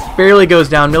out, barely goes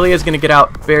down. Milia's going to get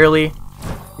out, barely.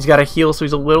 He's got a heal, so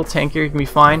he's a little tankier. He can be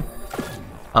fine.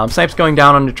 Snipe's going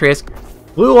down on Trace.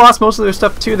 Blue lost most of their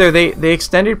stuff too there. They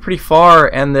extended pretty far,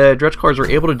 and the Dredge Crawlers were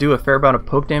able to do a fair amount of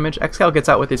poke damage. Excal gets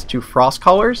out with his 2 Frost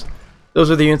Callers. Those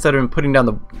are the units that have been putting down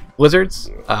the blizzards,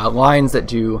 lines that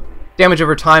do damage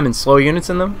over time and slow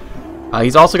units in them.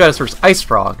 He's also got his first Ice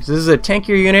Frog. So this is a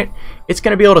tankier unit. It's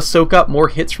going to be able to soak up more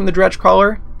hits from the Dredge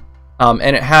Crawler,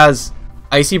 and it has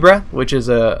Icy Breath, which is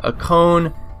a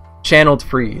cone channeled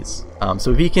freeze.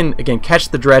 So if he can again catch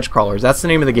the Dredge Crawlers, that's the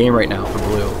name of the game right now for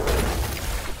Blue.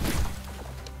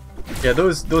 Yeah,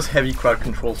 those heavy crowd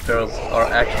control spells are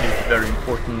actually very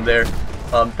important there.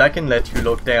 That can let you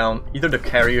lock down either the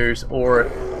carriers or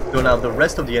zone out the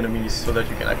rest of the enemies so that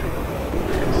you can actually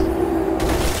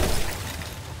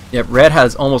Yep, Red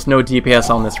has almost no DPS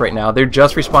on this right now. They're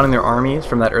just respawning their armies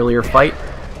from that earlier fight.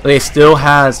 But he still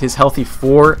has his healthy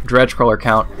 4 Dredge Crawler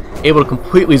count, able to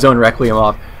completely zone Requiem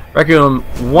off. Requiem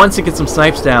wants to get some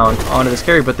snipes down onto this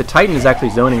carry, but the Titan is actually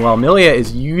zoning well. Milia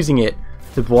is using it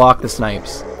to block the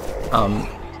snipes.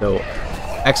 So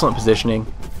excellent positioning,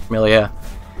 Milia.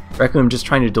 Requiem just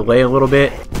trying to delay a little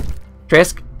bit.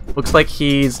 Trask looks like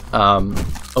he's a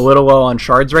little low on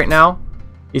shards right now.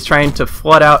 He's trying to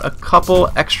flood out a couple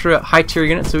extra high tier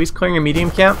units, so he's clearing a medium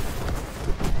camp.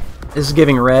 This is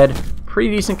giving Red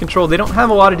pretty decent control. They don't have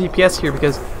a lot of DPS here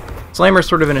because Slammer's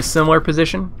sort of in a similar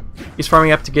position. He's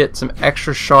farming up to get some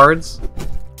extra shards.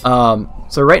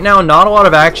 So right now, not a lot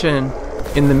of action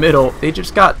in the middle.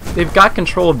 They've got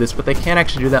control of this, but they can't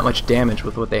actually do that much damage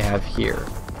with what they have here.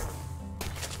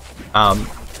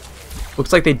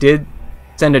 Looks like they did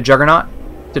send a Juggernaut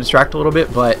to distract a little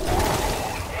bit, but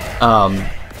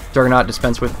Juggernaut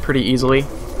dispensed with pretty easily.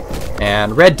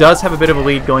 And Red does have a bit of a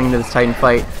lead going into this Titan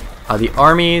fight. The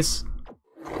armies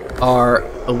are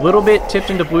a little bit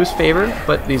tipped into Blue's favor,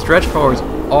 but these Dredge Crawlers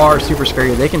are super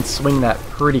scary. They can swing that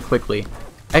pretty quickly.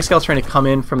 Excal's trying to come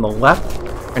in from the left,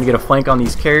 trying to get a flank on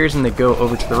these carriers, and they go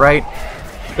over to the right.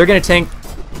 They're going to tank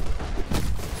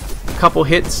a couple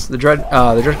hits. The Dredge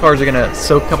Crawlers are going to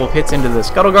soak a couple of hits into the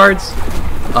Scuttle Guards.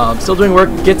 Still doing work,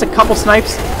 gets a couple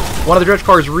snipes. One of the Dredge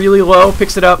Crawlers really low,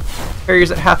 picks it up,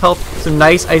 carriers at half health. Some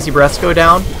nice Icy Breaths go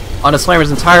down onto Slammer's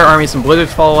entire army. Some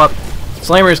Blizzards follow up.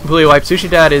 Slammer is completely wiped. Sushi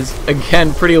Dad is,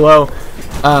 again, pretty low.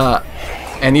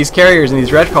 And these carriers and these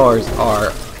Dredge Crawlers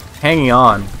are hanging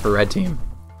on for Red Team.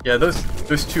 Yeah, those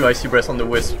 2 Icy Breaths on the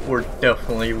Wisp were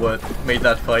definitely what made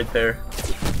that fight there.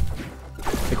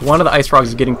 Like, one of the Ice Frogs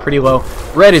is getting pretty low.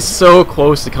 Red is so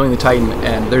close to killing the Titan,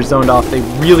 and they're zoned off. They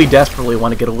really desperately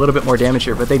want to get a little bit more damage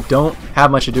here, but they don't have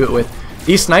much to do it with.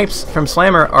 These snipes from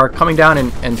Slammer are coming down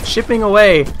and chipping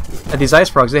away at these Ice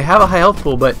Frogs. They have a high health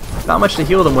pool, but not much to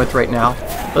heal them with right now.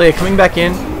 Lilia coming back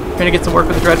in, trying to get some work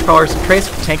with the Dredge Crawlers. Trace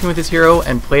tanking with his hero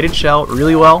and Plated Shell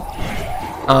really well.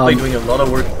 They're doing a lot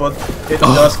of work, but it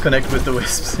does connect with the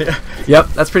Wisps. Yeah. Yep,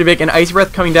 that's pretty big. And Icy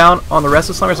Breath coming down on the rest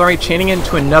of Slammer's army, chaining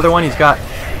into another one. He's got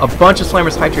a bunch of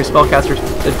Slammer's high tier spellcasters.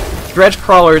 The Dredge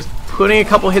Crawlers putting a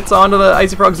couple hits onto the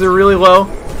Icy Frogs. They're really low.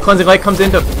 Cleansing Light comes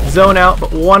in to zone out,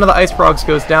 but one of the Ice Frogs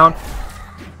goes down.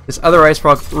 This other Ice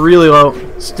Frog really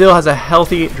low. Still has a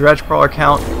healthy Dredge Crawler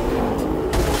count.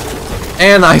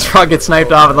 And the Ice Frog gets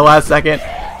sniped off in the last second.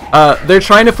 They're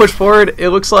trying to push forward.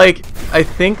 It looks like, I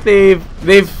think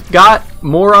they've got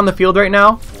more on the field right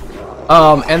now.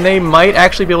 And they might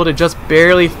actually be able to just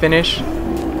barely finish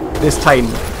this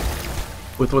Titan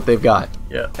with what they've got.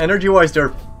 Yeah, energy-wise,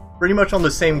 they're pretty much on the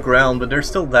same ground, but there's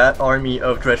still that army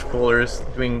of Dredge Crawlers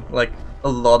doing like a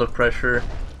lot of pressure.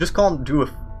 Just can't do a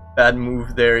bad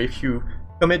move there. If you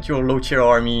commit your low tier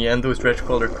army and those Dredge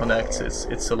Crawler connects,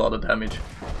 it's a lot of damage.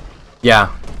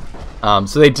 Yeah.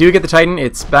 So they do get the Titan.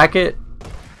 It's back at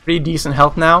pretty decent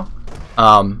health now.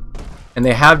 And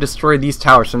they have destroyed these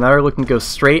towers, so now they're looking to go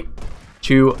straight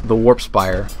to the Warp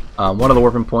Spire, one of the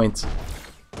warping points.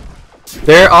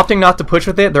 They're opting not to push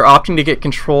with it. They're opting to get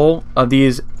control of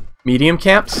these medium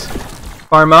camps,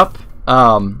 farm up.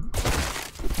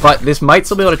 But this might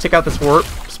still be able to take out this Warp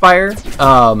Spire.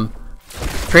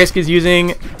 Trask is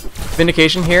using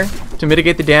Vindication here to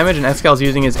mitigate the damage, and Excal's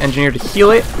using his Engineer to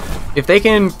heal it. If they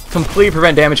can completely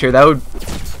prevent damage here, that would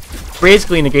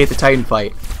basically negate the Titan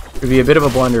fight. It would be a bit of a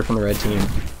blunder from the red team.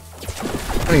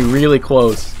 It's going to be really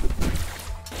close.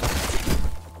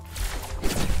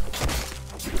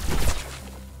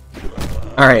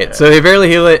 Alright, so they barely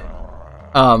heal it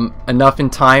enough in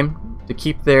time to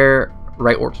keep their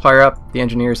right Warp Spire up. The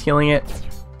Engineer is healing it.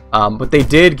 But they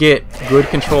did get good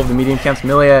control of the medium camps.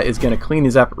 Milia is going to clean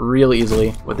these up really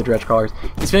easily with the Dredge Crawlers.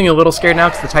 He's feeling a little scared now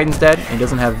because the Titan's dead and he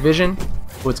doesn't have vision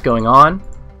of what's going on.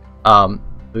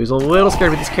 So he's a little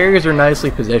scared, but these carriers are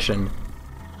nicely positioned.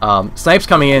 Snipe's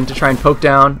coming in to try and poke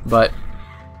down, but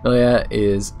Milia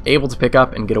is able to pick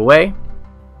up and get away.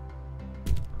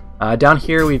 Down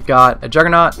here we've got a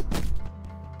Juggernaut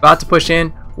about to push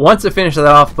in. Wants to finish that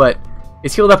off, but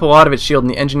it's healed up a lot of its shield,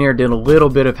 and the Engineer did a little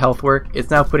bit of health work. It's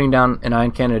now putting down an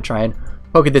Ion Cannon to try and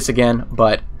poke at this again,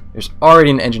 but there's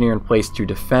already an Engineer in place to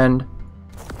defend.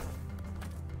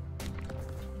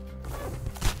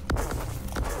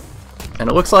 And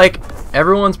it looks like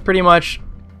everyone's pretty much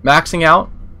maxing out.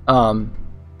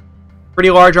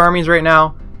 Pretty large armies right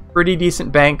now, pretty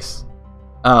decent banks.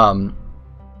 The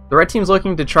red team's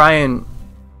looking to try and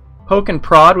poke and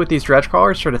prod with these Dredge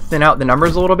Crawlers, try to thin out the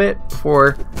numbers a little bit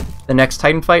before the next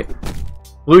Titan fight.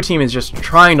 Blue team is just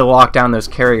trying to lock down those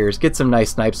carriers, get some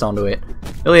nice snipes onto it.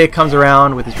 Milia comes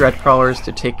around with his Dredge Crawlers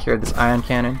to take care of this Ion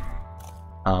Cannon.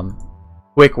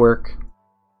 Quick work.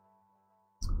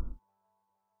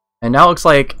 And now it looks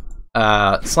like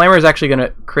Slammer is actually going to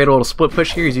create a little split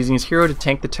push here. He's using his hero to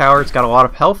tank the tower. It's got a lot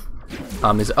of health.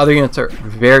 His other units are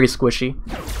very squishy.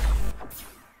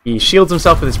 He shields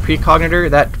himself with his Precognitor.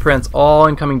 That prevents all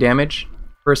incoming damage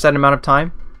for a set amount of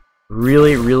time.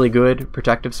 Really, really good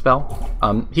protective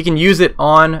spell. He can use it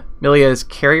on Milia's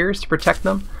carriers to protect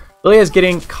them. Milia is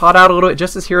getting caught out a little bit.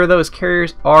 Just as hero, though, his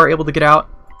carriers are able to get out.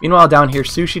 Meanwhile, down here,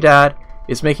 Sushi Dad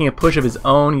is making a push of his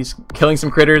own. He's killing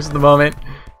some critters at the moment.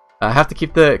 Have to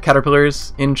keep the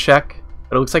Caterpillars in check.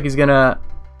 But it looks like he's going to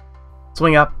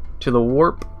swing up to the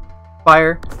Warp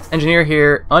Fire. Engineer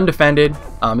here, undefended.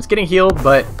 It's getting healed,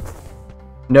 but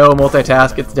no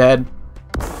multitask. It's dead.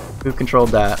 Who controlled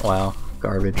that? Wow.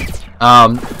 Garbage.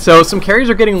 So some carriers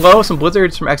are getting low. Some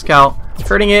blizzards from Excal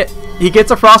hurting it. He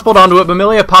gets a frostbolt onto it, but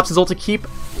Milia pops his ult to keep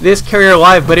this carrier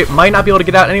alive, but it might not be able to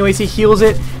get out anyways. He heals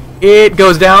it. It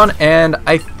goes down, and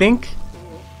I think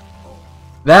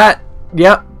that,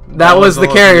 yep, that was the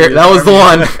carrier. That was the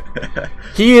one.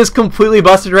 He is completely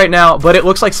busted right now, but it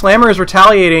looks like Slammer is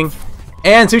retaliating,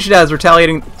 and Sushi Dad is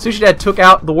retaliating. Sushi Dad took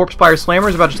out the Warp Spire. Slammer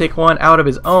is about to take one out of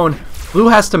his own. Blue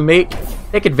has to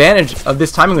take advantage of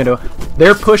this timing window.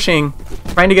 They're pushing,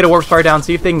 trying to get a Warp Spire down,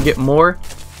 see if they can get more.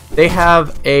 They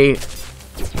have a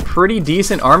pretty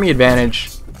decent army advantage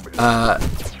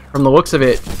from the looks of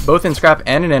it, both in scrap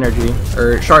and in energy,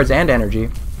 or shards and energy.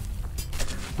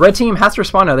 Red team has to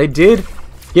respond now. They did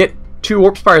get 2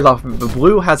 Warp Spires off of it, but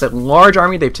Blue has a large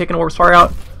army. They've taken a Warp Spire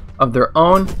out of their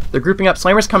own. They're grouping up.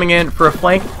 Slammer's coming in for a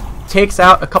flank, takes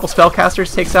out a couple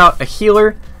spellcasters, takes out a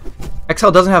healer.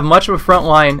 XL doesn't have much of a front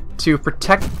line to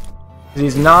protect.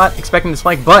 He's not expecting this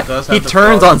flank, but he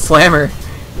turns on Slammer.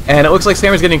 And it looks like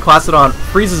Slammer's getting classed on.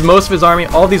 Freezes most of his army.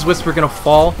 All these wisps are going to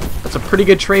fall. That's a pretty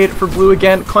good trade for Blue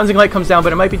again. Cleansing Light comes down,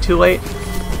 but it might be too late.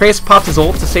 Trace pops his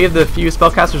ult to save the few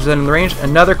spellcasters that are in the range.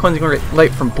 Another Cleansing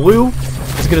Light from Blue.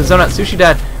 He's going to zone out Sushi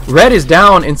Dad. Red is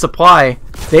down in supply.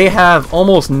 They have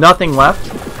almost nothing left.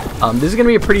 This is going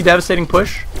to be a pretty devastating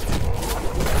push.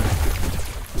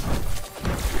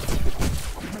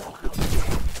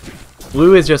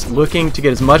 Blue is just looking to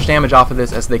get as much damage off of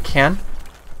this as they can.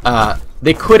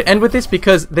 They could end with this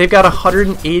because they've got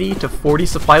 180 to 40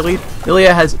 supply lead.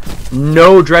 Milia has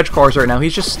no Dredge Crawlers right now.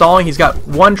 He's just stalling. He's got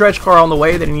 1 Dredge Crawler on the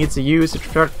way that he needs to use to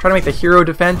try to make the hero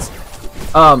defense.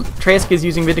 Trask is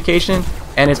using Vindication,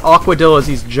 and his Aquadil is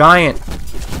these giant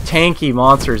tanky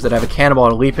monsters that have a cannonball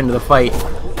to leap into the fight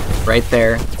right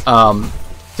there.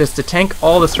 Just to tank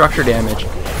all the structure damage.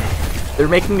 They're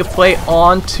making a play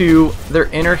onto their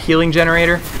inner healing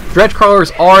generator. Dredge Crawlers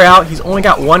are out. He's only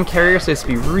got 1 carrier, so he has to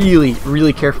be really,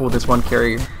 really careful with this 1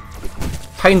 carrier.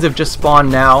 Titans have just spawned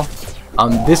now.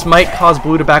 This might cause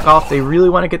Blue to back off. They really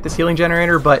want to get this healing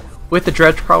generator, but with the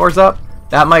Dredge Crawlers up,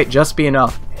 that might just be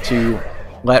enough to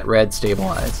let Red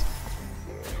stabilize.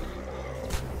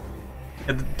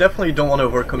 I definitely don't want to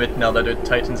overcommit now that the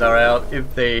Titans are out.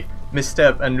 If they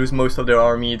misstep and lose most of their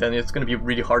army, then it's going to be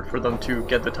really hard for them to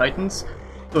get the Titans.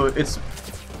 So it's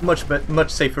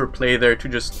much safer play there to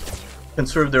just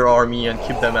conserve their army and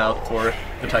keep them out for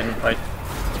the Titan fight.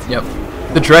 Yep.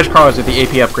 The Dredge Crawlers with the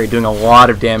AP upgrade doing a lot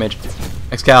of damage.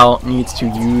 Excal needs to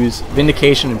use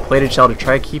Vindication and Plated Shell to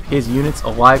try to keep his units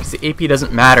alive because the AP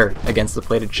doesn't matter against the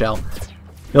Plated Shell.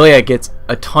 Milia gets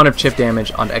a ton of chip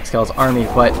damage onto Excal's army,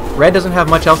 but Red doesn't have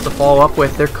much else to follow up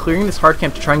with. They're clearing this hard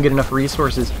camp to try and get enough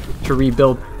resources to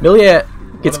rebuild. Milia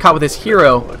gets caught with his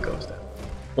hero.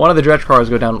 One of the dredge crawlers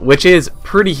go down, which is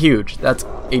pretty huge. That's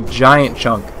a giant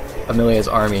chunk of Milia's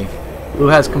army. Blue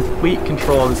has complete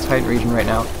control of this Titan region right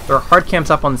now. There are hard camps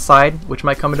up on the side, which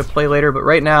might come into play later, but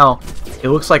right now, it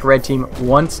looks like Red Team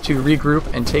wants to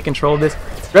regroup and take control of this.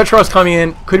 Dredge crawlers coming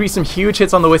in. Could be some huge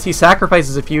hits on the Wisp. He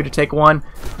sacrifices a few to take one.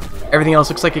 Everything else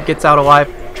looks like it gets out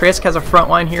alive. Trask has a front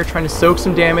line here, trying to soak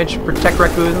some damage, protect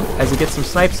Requiem as he gets some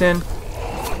snipes in.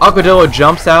 Aquadillo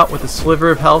jumps out with a sliver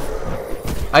of health.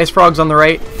 Ice Frog's on the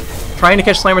right, trying to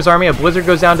catch Slammer's army. A Blizzard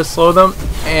goes down to slow them,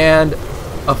 and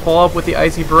a follow-up with the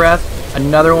Icy Breath.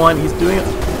 Another one. He's doing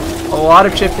a lot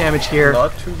of chip damage here.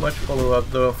 Not too much follow-up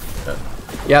though.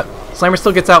 Yep. Slammer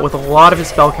still gets out with a lot of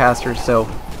his spellcasters, so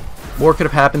more could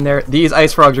have happened there. These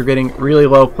Ice Frogs are getting really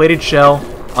low. Plated Shell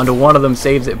onto one of them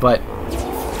saves it, but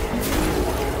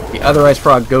the other Ice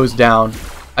Frog goes down.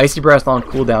 Icy Breath on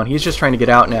cooldown. He's just trying to get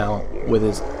out now with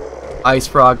his Ice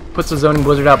Frog. Puts the Zoning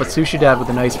Blizzard out, but Sushi Dad with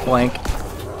a nice flank.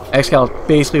 Excal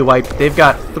basically wiped. They've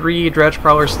got 3 Dredge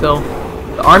Crawlers still.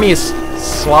 The army is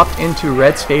swapped into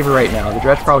Red's favor right now. The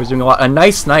Dredge Crawler is doing a lot. A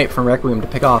nice snipe from Requiem to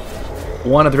pick off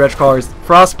one of the Dredge Crawlers.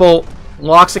 Frostbolt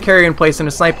locks the carrier in place, and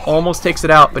a snipe almost takes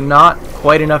it out, but not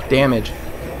quite enough damage.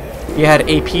 He had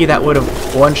AP that would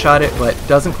have one-shot it, but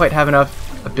doesn't quite have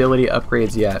enough ability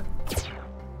upgrades yet.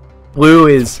 Blue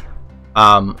is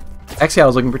Excal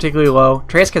is looking particularly low.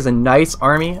 Trask has a nice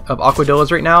army of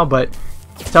Aquadillas right now, but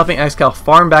it's helping Excal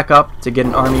farm back up to get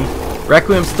an army.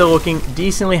 Requiem's still looking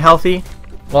decently healthy.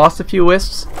 Lost a few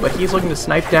wisps, but he's looking to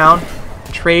snipe down.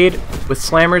 Trade with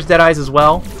Slammer's Deadeyes as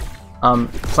well.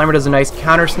 Slammer does a nice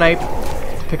counter snipe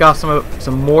to pick off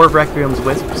some more of Requiem's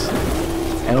wisps.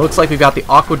 And it looks like we've got the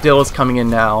Aquadillas coming in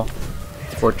now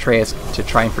for Trask to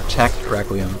try and protect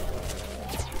Requiem.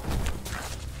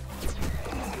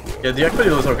 Yeah, the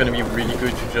Aquadillas are going to be really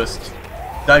good to just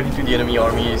dive into the enemy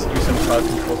armies, do some crowd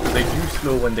control, because they do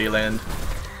slow when they land.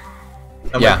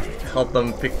 That might help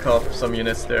them pick off some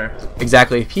units there.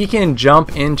 Exactly. If he can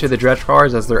jump into the Dredge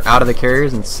Crawlers as they're out of the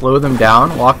carriers and slow them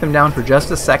down, lock them down for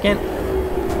just a second,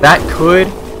 that could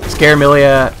scare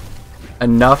Milia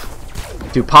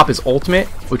enough to pop his ultimate,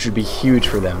 which would be huge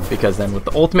for them, because then with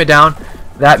the ultimate down,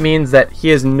 that means that he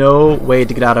has no way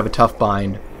to get out of a tough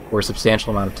bind for a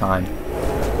substantial amount of time.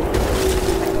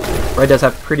 Red does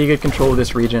have pretty good control of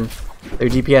this region. They're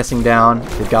DPSing down.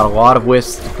 They've got a lot of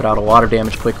wisps to put out a lot of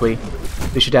damage quickly.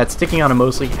 Vishadad sticking on a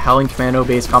mostly Howling Commando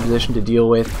based composition to deal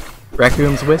with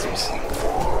Requiem's wisps.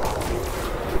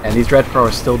 And these Dredge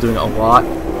Crawlers are still doing a lot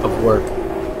of work.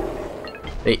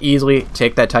 They easily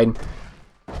take that Titan.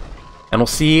 And we'll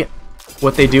see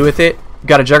what they do with it. We've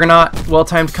got a Juggernaut well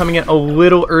timed coming in a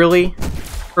little early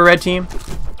for Red Team.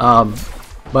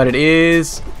 But it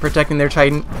is protecting their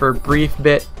Titan for a brief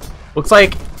bit. Looks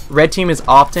like Red Team is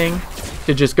opting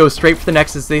to just go straight for the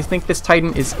Nexus. They think this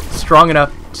Titan is strong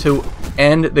enough to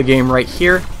end the game right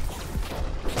here.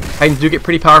 Titans do get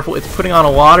pretty powerful. It's putting on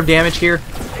a lot of damage here,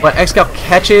 but Excal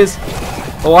catches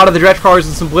a lot of the Dredge Crawlers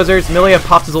and some Blizzards. Milia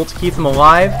pops his ult to keep them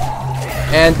alive,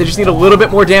 and they just need a little bit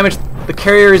more damage. The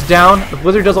carrier is down. The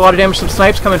Blizzard does a lot of damage. Some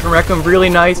snipes coming from Requiem, really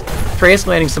nice. Trace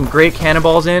landing some great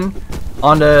cannonballs in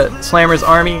onto Slammer's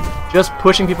army, just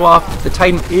pushing people off. The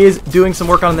Titan is doing some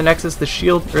work on the Nexus. The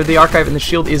shield, or the Archive, and the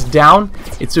shield is down.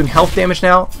 It's doing health damage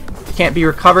now. Can't be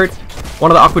recovered. One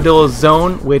of the Aquadillas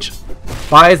zone, which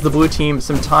buys the blue team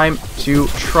some time to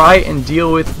try and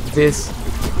deal with this.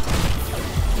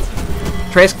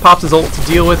 Trask pops his ult to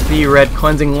deal with the red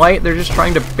cleansing light. They're just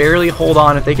trying to barely hold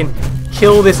on. If they can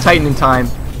kill this Titan in time,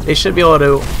 they should be able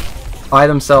to buy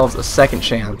themselves a second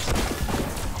chance.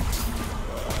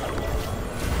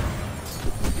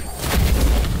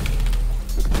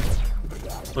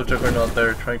 So Juggernaut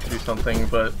there trying to do something,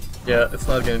 but yeah, it's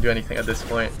not going to do anything at this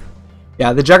point.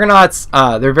 Yeah, the Juggernauts,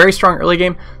 they're very strong early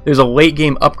game. There's a late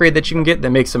game upgrade that you can get that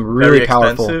makes them really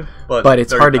powerful, but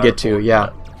it's hard to get to,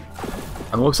 yeah.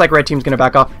 It looks like Red Team's going to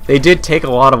back off. They did take a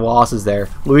lot of losses there.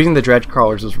 Losing the Dredge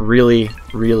Crawlers was really,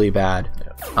 really bad.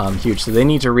 Huge, so they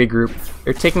need to regroup.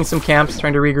 They're taking some camps,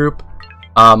 trying to regroup.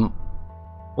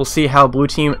 We'll see how Blue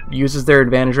Team uses their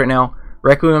advantage right now.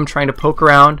 Requiem trying to poke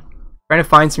around, trying to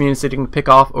find some units that they can pick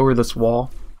off over this wall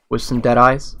with some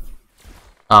Deadeyes.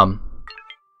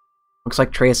 Looks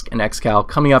like Trask and Excal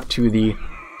coming up to the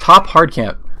top hard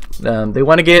camp. They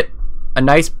want to get a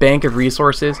nice bank of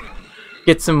resources,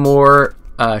 get some more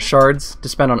shards to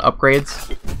spend on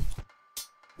upgrades.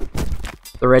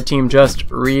 The red team just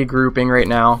regrouping right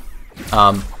now.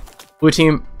 Blue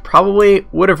team probably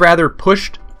would have rather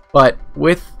pushed, but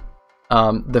with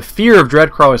the fear of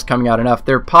dread crawlers coming out enough,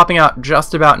 they're popping out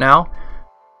just about now.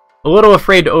 A little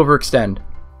afraid to overextend.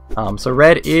 So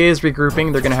red is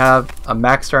regrouping. They're going to have a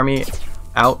maxed army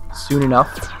out soon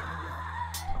enough.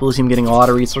 Blue team getting a lot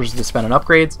of resources to spend on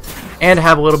upgrades and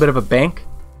have a little bit of a bank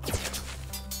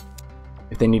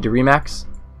if they need to remax.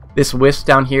 This Wisp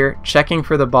down here checking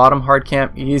for the bottom hard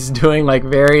camp. He's doing like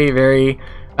very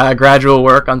gradual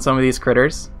work on some of these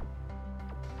critters.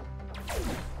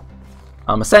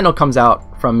 A Sentinel comes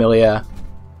out from Milia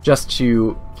just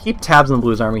to keep tabs on the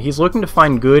Blue's army. He's looking to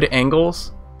find good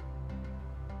angles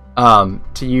to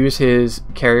use his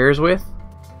carriers with.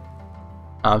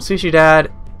 Sushi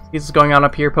Dad, he's going on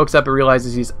up here, pokes up and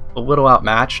realizes he's a little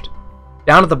outmatched.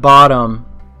 Down at the bottom,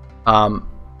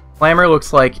 Slammer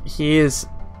looks like he is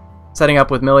setting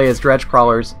up with Milia's dredge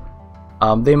crawlers.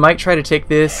 They might try to take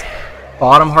this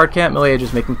bottom hard camp. Milia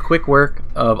just making quick work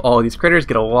of all of these critters,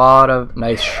 get a lot of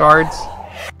nice shards.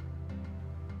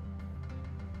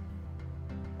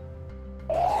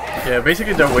 Yeah,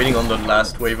 basically they're waiting on the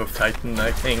last wave of Titan,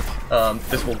 I think.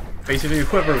 This will basically,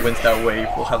 whoever wins that wave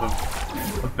will have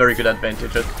a very good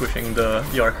advantage at pushing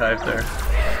the archives there.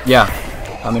 Yeah.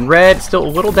 In red, still a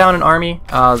little down in army.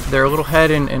 They're a little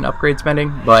ahead in upgrade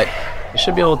spending, but they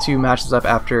should be able to match this up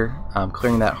after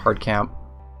clearing that hard camp.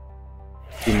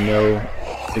 Be no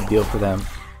big deal for them.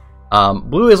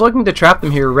 Blue is looking to trap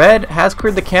them here. Red has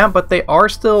cleared the camp, but they are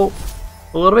still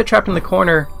a little bit trapped in the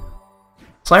corner.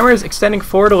 Slimer is extending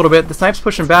forward a little bit. The Snipe's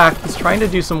pushing back. He's trying to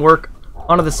do some work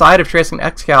onto the side of Trace and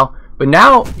Excal, but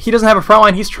now he doesn't have a front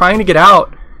line. He's trying to get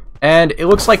out, and it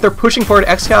looks like they're pushing forward.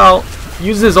 Excal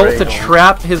uses his ult to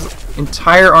trap his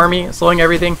entire army, slowing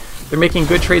everything. They're making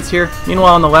good trades here.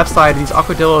 Meanwhile, on the left side, these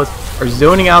Aquadillos are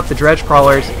zoning out the dredge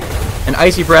crawlers, and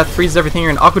Icy Breath freezes everything here,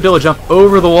 and Aquadillo jump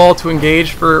over the wall to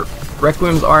engage for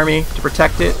Requiem's army to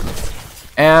protect it.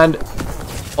 And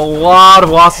a lot of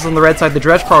losses on the red side. The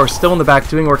dredge crawler is still in the back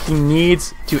doing work. He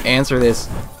needs to answer this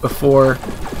before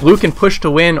Blue can push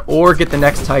to win or get the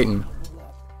next Titan.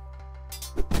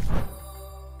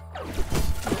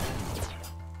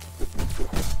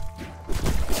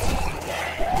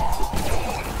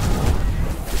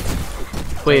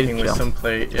 Playing with some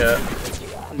plate, yeah.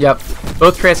 Yep,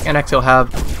 both Trask and Exhale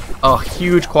have a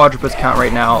huge quadrupus count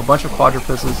right now. A bunch of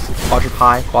quadrupuses,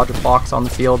 quadruplox on the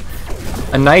field.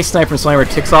 A nice snipe from Slammer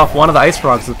ticks off one of the Ice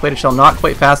Frogs. The Plated Shell not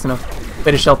quite fast enough.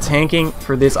 Plated Shell tanking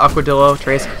for this Aquadillo.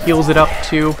 Trask heals it up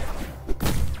too.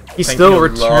 He's still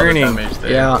returning.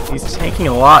 Yeah, he's tanking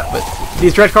a lot, but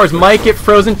these dredge crawlers might get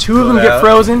frozen. Two of them get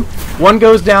frozen. One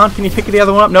goes down. Can you pick the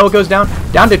other one up? No, it goes down.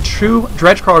 Down to two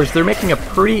dredge crawlers. They're making a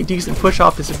pretty decent push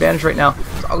off this advantage right now.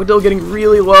 So Aquadillo getting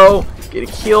really low, getting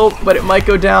healed, but it might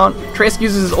go down. Trask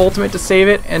uses his ultimate to save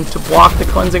it and to block the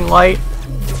cleansing light.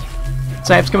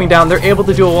 Snipes coming down. They're able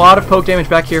to do a lot of poke damage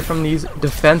back here from these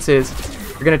defenses.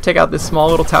 They're going to take out this small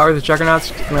little tower. The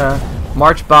Juggernaut's going to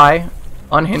march by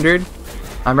unhindered.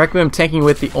 Requiem tanking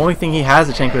with the only thing he has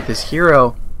to tank with is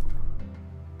Hero.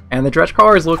 And the dredge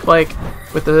crawlers look like,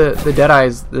 with the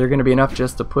Deadeyes, they're going to be enough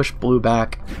just to push Blue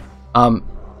back.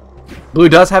 Blue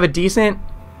does have a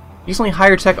decently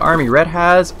higher tech army. Red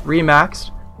has remaxed.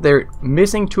 They're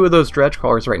missing two of those dredge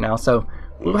crawlers right now, so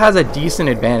Blue has a decent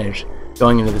advantage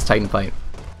going into this Titan fight.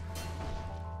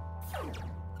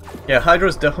 Yeah,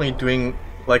 Hydra's definitely doing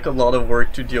like a lot of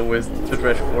work to deal with the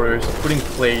dredge crawlers, putting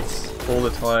plates all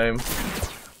the time,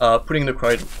 putting the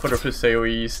quadrupus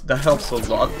AoEs. That helps a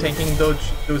lot, tanking those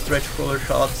dredge crawler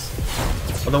shots.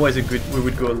 Otherwise it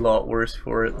would go a lot worse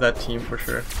for that team for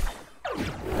sure.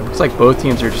 It looks like both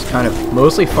teams are just kind of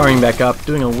mostly farming back up,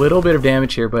 doing a little bit of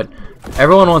damage here, but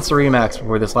everyone wants to remax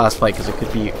before this last fight because it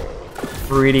could be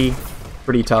pretty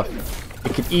tough.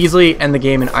 It could easily end the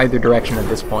game in either direction at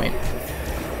this point.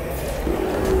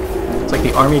 It's like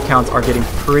the army counts are getting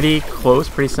pretty close,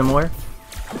 pretty similar.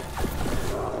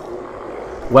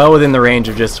 Well within the range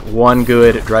of just one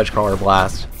good dredge crawler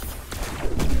blast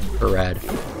for red.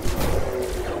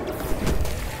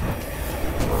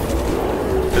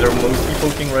 They're mostly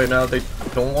poking right now. They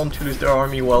don't want to lose their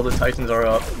army while the Titans are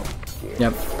up.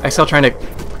 Yep. XL trying to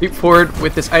creep forward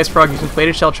with this Ice Frog using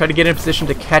Plated Shell, try to get in a position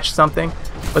to catch something.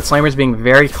 But Slammer's being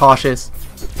very cautious,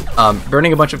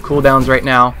 burning a bunch of cooldowns right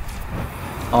now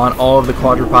on all of the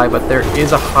quadrupie, but there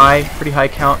is a pretty high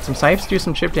count. Some snipes do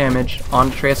some chip damage on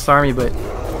Trask's army, but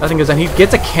nothing goes down. He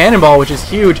gets a cannonball, which is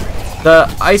huge. The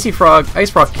Ice Frog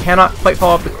cannot quite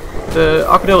follow up. The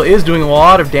Aquadillo is doing a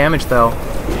lot of damage though.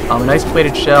 A nice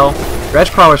Plated Shell.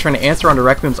 Dredge Crawler's trying to answer onto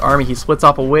Requiem's army. He splits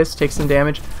off a Wisp, takes some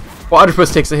damage.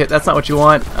 Quadrupus takes a hit. That's not what you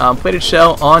want. Plated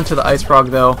Shell onto the Ice Frog,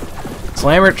 though.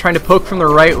 Slammer trying to poke from the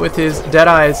right with his Dead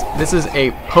Eyes. This is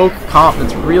a poke comp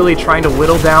that's really trying to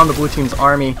whittle down the blue team's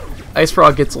army. Ice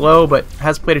Frog gets low, but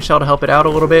has Plated Shell to help it out a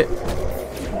little bit.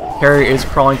 Carrier is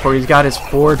crawling forward. He's got his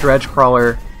 4 Dredge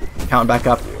Crawler counting back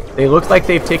up. They look like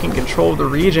they've taken control of the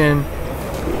region.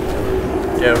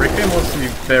 Yeah, Requiem wants to be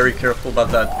very careful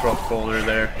about that drop crawler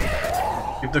there.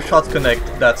 If the shots connect,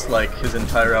 that's like his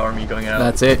entire army going out.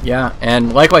 That's it, yeah.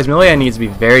 And likewise, Milia needs to be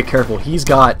very careful. He's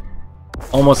got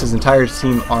almost his entire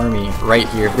team army right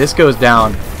here. If this goes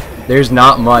down, there's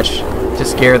not much to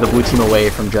scare the blue team away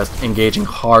from just engaging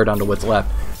hard onto what's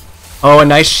left. Oh, a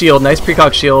nice shield, nice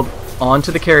precog shield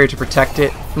onto the carrier to protect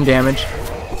it from damage.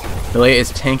 Milia is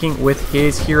tanking with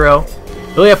his hero.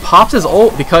 Milia pops his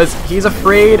ult because he's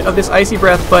afraid of this Icy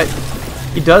Breath, but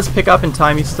he does pick up in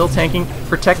time. He's still tanking,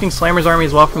 protecting Slammer's army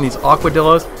as well from these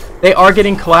Aquadillos. They are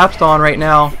getting collapsed on right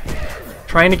now,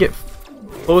 trying to get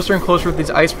closer and closer with these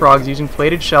Ice Frogs, using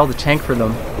Plated Shell to tank for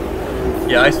them.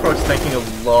 Yeah, Ice Frog's taking a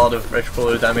lot of Dredge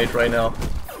Crawler damage right now.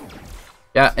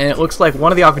 Yeah, and it looks like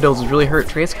one of the Aquadillos is really hurt.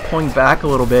 Trey's pulling back a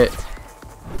little bit,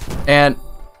 and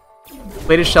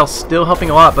Plated Shell still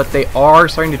helping a lot, but they are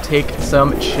starting to take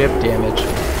some chip damage.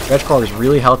 Dredge Crawler is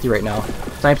really healthy right now.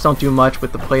 Snipes don't do much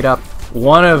with the plate up.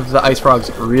 One of the Ice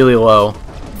Frogs really low.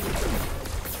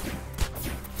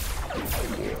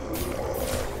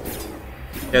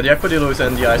 Yeah, the Aquadillos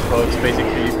and the Ice Frogs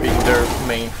basically being their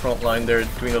main front line. They're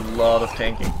doing a lot of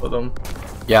tanking for them.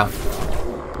 Yeah.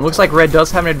 It looks like Red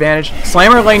does have an advantage.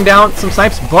 Slammer laying down some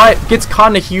snipes, but gets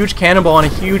caught in a huge cannonball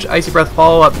and a huge Icy Breath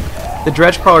follow-up. The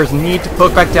Dredge Crawlers need to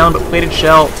poke back down, but Plated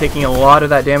Shell taking a lot of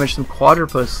that damage. Some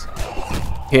Quadrupus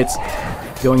hits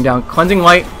going down. Cleansing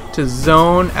Light to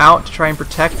zone out to try and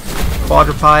protect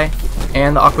Quadrupi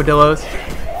and the Aquadillos.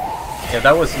 Yeah,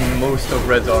 that was most of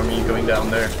Red's army going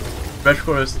down there. Dredge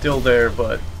Crawler is still there,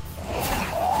 but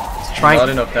not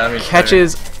enough damage.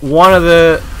 Catches one of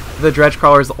the Dredge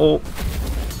Crawlers, the ult,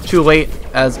 too late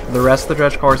as the rest of the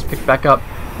Dredge Crawlers pick back up.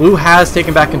 Blue has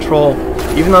taken back control.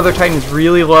 Even though their Titan is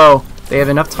really low, they have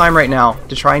enough time right now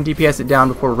to try and DPS it down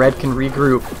before Red can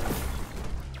regroup.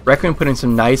 Requiem putting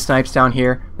some nice snipes down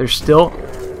here. There's still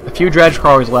a few Dredge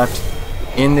Crawlers left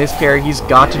in this carry. He's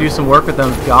got to do some work with them.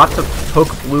 Got to poke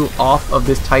Blue off of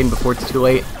this Titan before it's too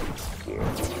late.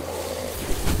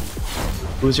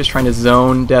 Blue's just trying to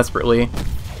zone desperately.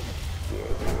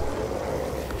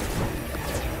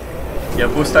 Yeah,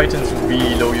 both Titans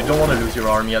really low. You don't want to lose your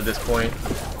army at this point.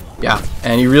 Yeah,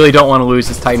 and you really don't want to lose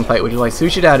this Titan fight, which is why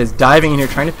Sushi Dad is diving in here,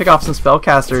 trying to pick off some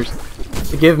spellcasters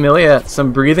to give Milia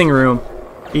some breathing room.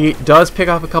 He does pick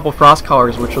off a couple Frost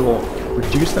Collars, which will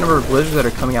reduce the number of blizzards that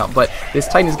are coming out, but this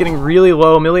Titan is getting really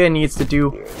low. Milia needs to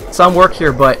do some work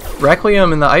here, but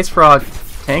Requiem and the Ice Frog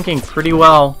tanking pretty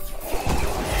well.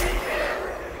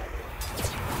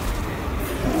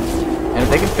 And if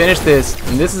they can finish this,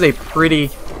 and this is a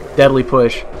pretty deadly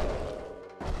push.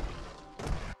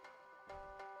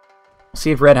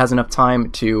 See if Red has enough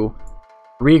time to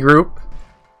regroup,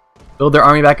 build their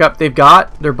army back up.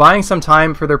 They're buying some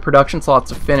time for their production slots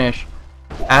to finish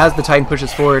as the Titan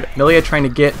pushes forward. Milia trying to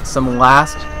get some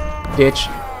last ditch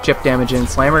chip damage in.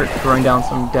 Slammer throwing down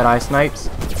some Deadeye snipes.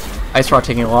 Ice Frog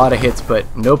taking a lot of hits, but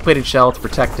no Plated Shell to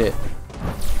protect it.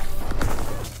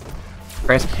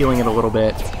 Christ healing it a little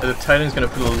bit. The Titan's gonna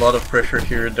put a lot of pressure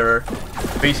here. They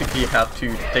basically have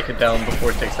to take it down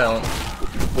before it takes down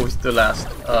both the last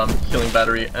healing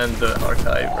battery and the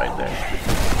archive right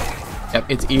there. Yep,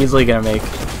 it's easily gonna make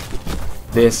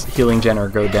this healing generator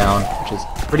go down, which is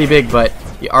pretty big, but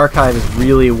the archive is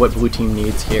really what blue team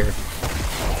needs here.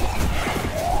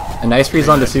 A nice freeze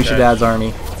onto Sushi Dad's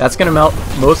army. That's going to melt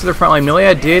most of their front line.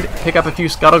 Milia did pick up a few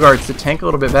Scuttle Guards to tank a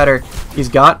little bit better. He's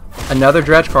got another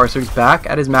Dredge Car, so he's back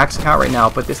at his max count right now.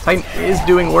 But this Titan is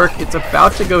doing work. It's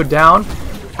about to go down.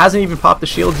 Hasn't even popped the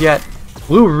shields yet.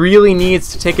 Blue really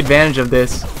needs to take advantage of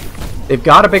this. They've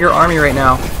got a bigger army right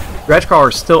now. Dredge Crawler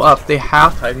is still up. They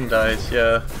have Titan dies,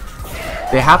 yeah.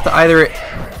 They have to either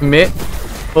commit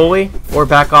fully or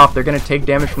back off. They're going to take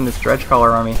damage from this Dredge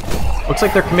Crawler army. Looks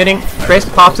like they're committing. Trace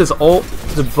pops his ult.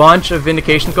 There's a bunch of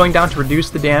Vindications going down to reduce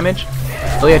the damage.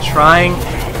 Lilia trying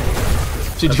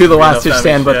to do the last ditch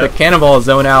stand, but the cannonball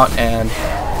zone out, and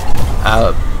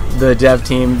the dev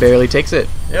team barely takes it.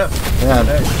 Yeah.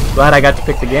 Nice. Glad I got to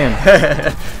pick the game.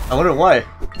 I wonder why.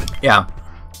 Yeah.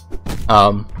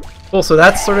 Cool. So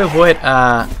that's sort of what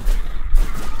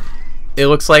it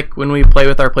looks like when we play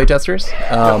with our playtesters.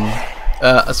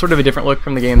 A sort of a different look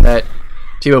from the game that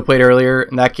Thibaut played earlier.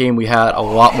 In that game, we had a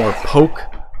lot more poke,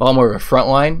 a lot more of a front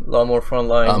line. A lot more front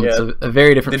line, yeah. So a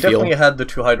very different feel. They definitely had the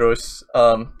two Hydros.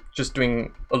 just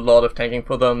doing a lot of tanking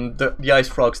for them. The Ice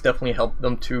Frogs definitely helped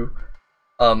them too.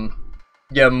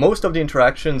 Yeah, most of the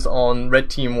interactions on red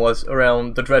team was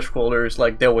around the dredge crawlers.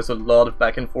 Like there was a lot of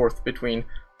back and forth between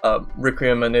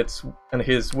Requiem and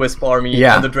his Wisp army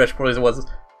and the dredge crawlers. It was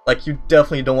like you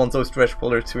definitely don't want those dredge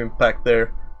crawlers to impact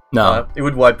their. No, it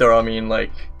would wipe their army in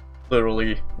like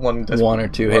literally one or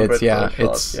two hits. Yeah,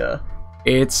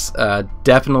 it's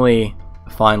definitely a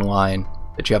fine line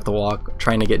that you have to walk,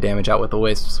 trying to get damage out with the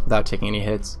Wisps without taking any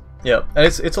hits. Yeah, and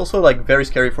it's also like very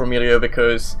scary for Emilio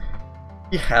because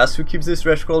he has to keep this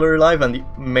dredge crawler alive, and the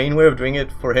main way of doing it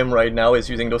for him right now is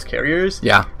using those carriers.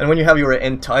 Yeah. And when you have your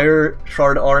entire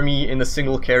shard army in a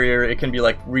single carrier, it can be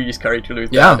like really scary to lose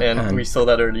that. And we saw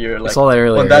that earlier. Like,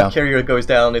 when that carrier goes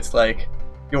down, it's like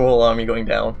your whole army going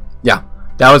down. Yeah,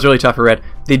 that was really tough for red.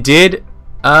 They did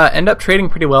end up trading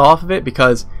pretty well off of it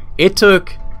because it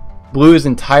took blue's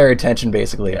entire attention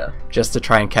basically just to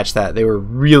try and catch that. They were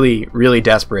really, really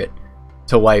desperate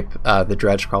to wipe the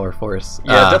dredge crawler force.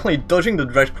 Yeah, definitely dodging the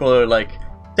dredge crawler like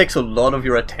takes a lot of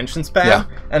your attention span,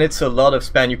 and it's a lot of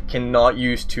span you cannot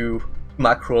use to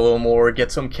macro more,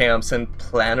 get some camps, and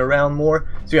plan around more.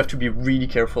 So you have to be really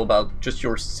careful about just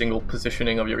your single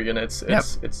positioning of your units.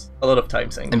 It's a lot of time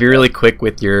sink. And be really quick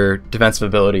with your defensive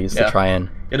abilities to try and.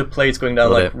 Yeah, the plate's going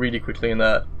down like really quickly in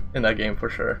that game for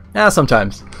sure. Yeah,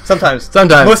 sometimes. Most of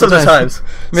the times.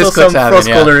 So some frost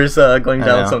crawlers going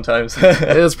down sometimes.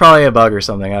 It was probably a bug or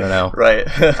something. I don't know. Right.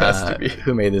 Has to be.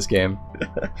 Who made this game?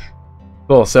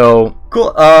 Cool. So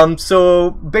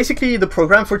So basically, the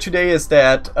program for today is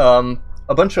that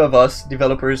a bunch of us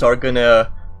developers are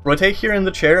gonna rotate here in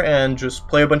the chair and just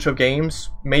play a bunch of games.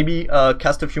 Maybe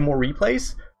cast a few more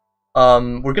replays.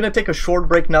 We're gonna take a short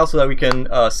break now so that we can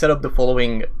set up the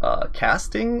following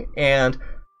casting, and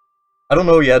I don't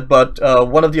know yet, but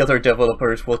one of the other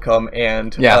developers will come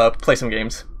and play some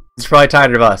games. He's probably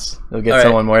tired of us. They'll get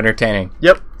someone more entertaining.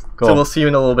 Yep. Cool. So we'll see you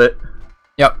in a little bit.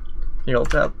 Yep. Here, I'll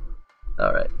tap.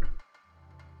 Alright.